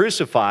somebody got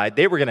crucified,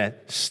 they were going to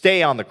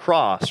stay on the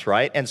cross,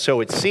 right? And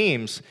so it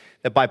seems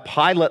that by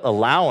Pilate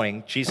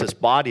allowing Jesus'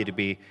 body to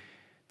be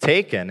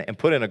taken and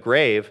put in a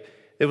grave,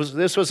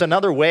 this was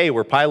another way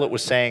where Pilate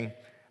was saying,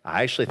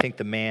 I actually think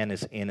the man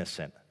is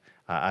innocent.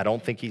 I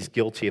don't think he's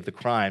guilty of the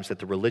crimes that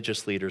the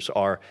religious leaders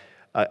are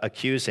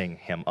accusing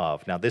him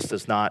of. Now, this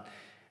does not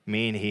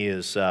mean he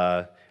is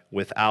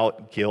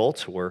without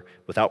guilt or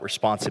without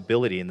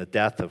responsibility in the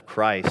death of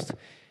Christ.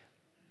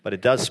 But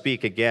it does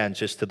speak, again,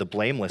 just to the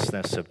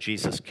blamelessness of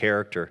Jesus'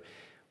 character.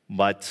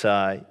 But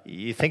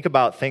you think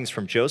about things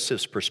from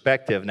Joseph's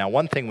perspective. Now,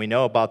 one thing we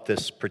know about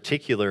this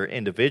particular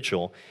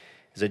individual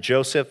is that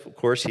Joseph, of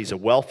course, he's a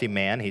wealthy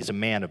man. He's a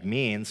man of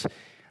means.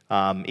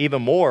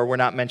 Even more, we're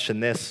not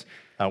mentioned this,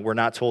 we're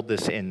not told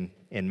this in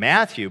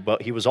Matthew,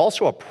 but he was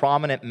also a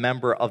prominent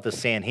member of the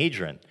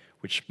Sanhedrin,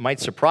 which might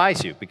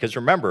surprise you, because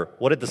remember,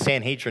 what did the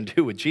Sanhedrin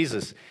do with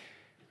Jesus?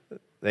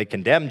 They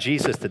condemned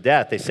Jesus to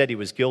death. They said he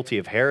was guilty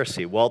of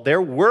heresy. Well,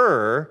 there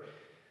were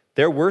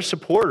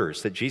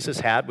supporters that Jesus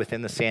had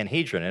within the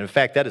Sanhedrin. And in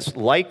fact, that is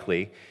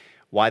likely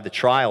why the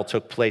trial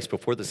took place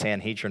before the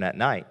Sanhedrin at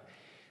night,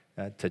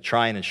 to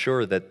try and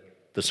ensure that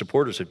the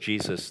supporters of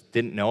Jesus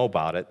didn't know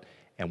about it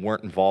and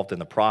weren't involved in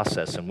the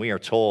process. And we are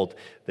told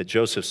that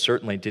Joseph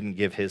certainly didn't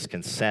give his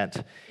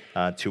consent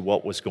to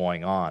what was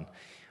going on.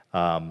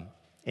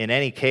 In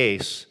any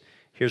case,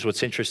 here's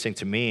what's interesting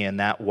to me, in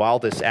that while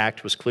this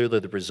act was clearly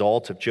the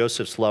result of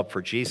Joseph's love for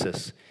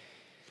Jesus,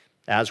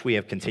 as we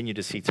have continued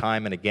to see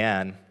time and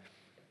again,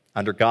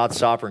 under God's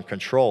sovereign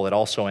control, it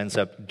also ends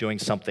up doing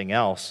something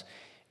else.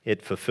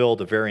 It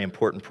fulfilled a very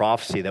important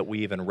prophecy that we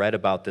even read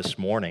about this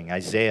morning.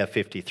 Isaiah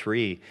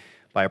 53,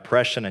 by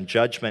oppression and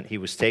judgment he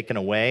was taken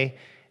away,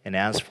 and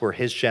as for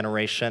his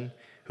generation,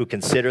 who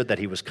considered that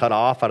he was cut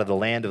off out of the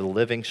land of the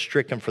living,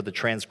 stricken for the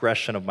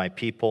transgression of my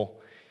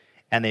people,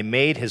 and they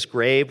made his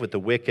grave with the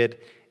wicked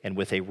and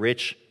with a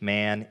rich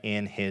man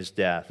in his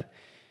death.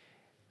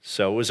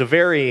 So it was a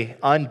very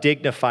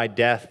undignified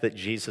death that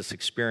Jesus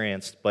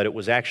experienced, but it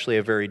was actually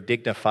a very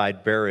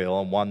dignified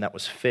burial, and one that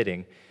was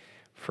fitting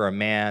for a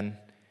man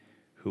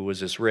who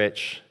was as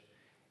rich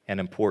and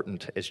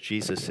important as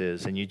Jesus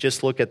is. And you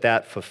just look at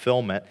that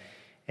fulfillment,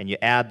 and you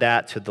add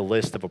that to the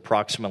list of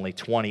approximately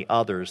 20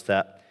 others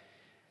that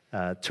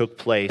took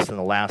place in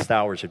the last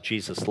hours of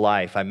Jesus'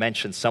 life. I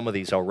mentioned some of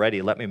these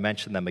already. Let me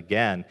mention them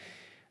again.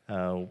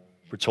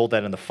 We're told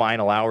that in the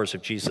final hours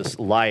of Jesus'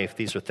 life,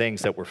 these are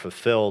things that were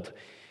fulfilled.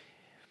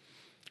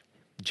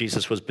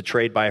 Jesus was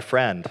betrayed by a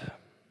friend.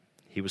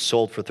 He was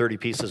sold for 30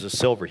 pieces of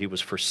silver. He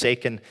was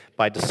forsaken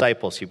by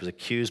disciples. He was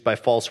accused by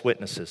false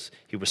witnesses.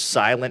 He was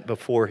silent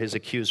before his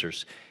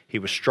accusers. He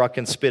was struck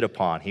and spit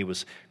upon. He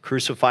was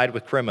crucified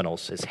with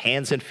criminals. His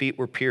hands and feet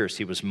were pierced.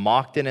 He was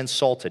mocked and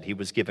insulted. He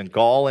was given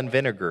gall and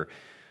vinegar.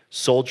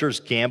 Soldiers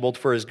gambled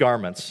for his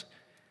garments.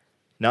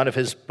 None of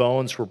his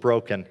bones were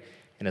broken,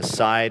 and his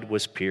side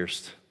was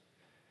pierced.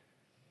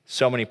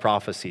 So many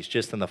prophecies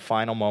just in the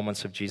final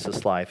moments of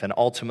Jesus' life. And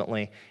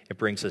ultimately, it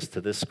brings us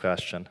to this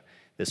question.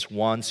 This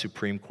one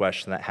supreme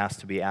question that has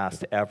to be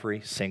asked every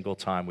single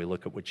time we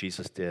look at what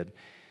Jesus did.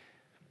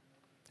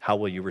 How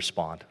will you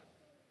respond?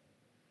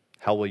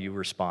 How will you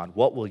respond?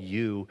 What will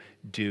you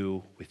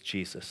do with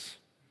Jesus?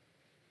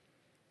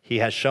 He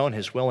has shown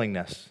his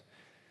willingness to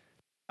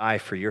die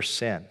for your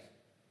sin.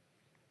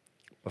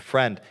 But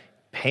friend,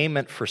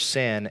 payment for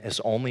sin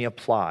is only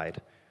applied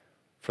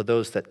for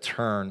those that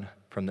turn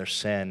from their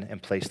sin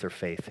and place their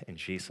faith in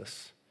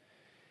Jesus.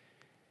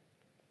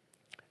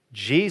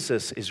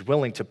 Jesus is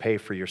willing to pay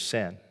for your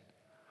sin.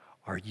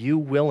 Are you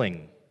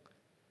willing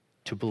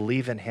to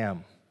believe in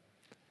him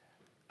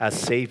as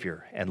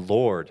Savior and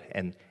Lord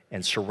and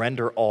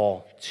surrender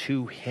all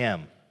to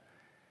him?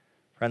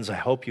 Friends, I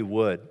hope you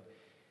would,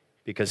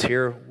 because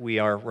here we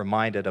are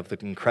reminded of the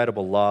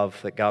incredible love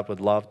that God would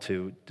love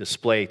to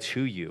display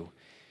to you,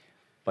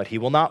 but he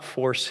will not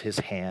force his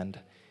hand,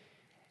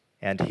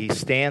 and he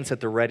stands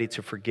at the ready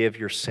to forgive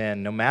your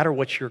sin, no matter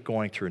what you're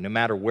going through, no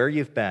matter where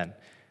you've been,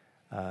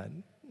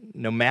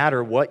 no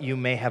matter what you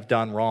may have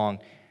done wrong.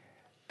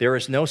 There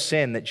is no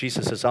sin that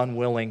Jesus is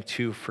unwilling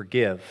to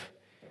forgive.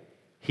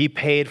 He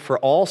paid for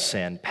all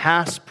sin,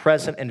 past,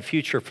 present, and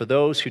future, for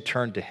those who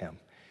turn to him.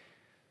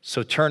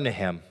 So turn to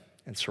him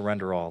and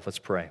surrender all. Let's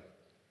pray.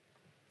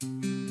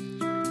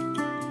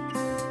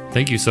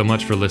 Thank you so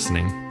much for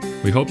listening.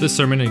 We hope this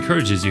sermon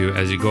encourages you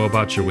as you go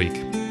about your week.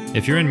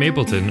 If you're in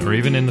Mapleton or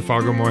even in the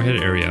Fargo-Moorhead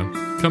area,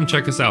 come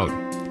check us out.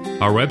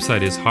 Our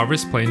website is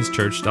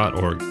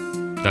harvestplainschurch.org.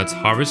 That's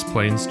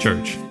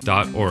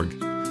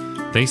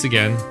harvestplainschurch.org. Thanks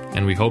again,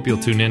 and we hope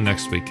you'll tune in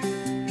next week.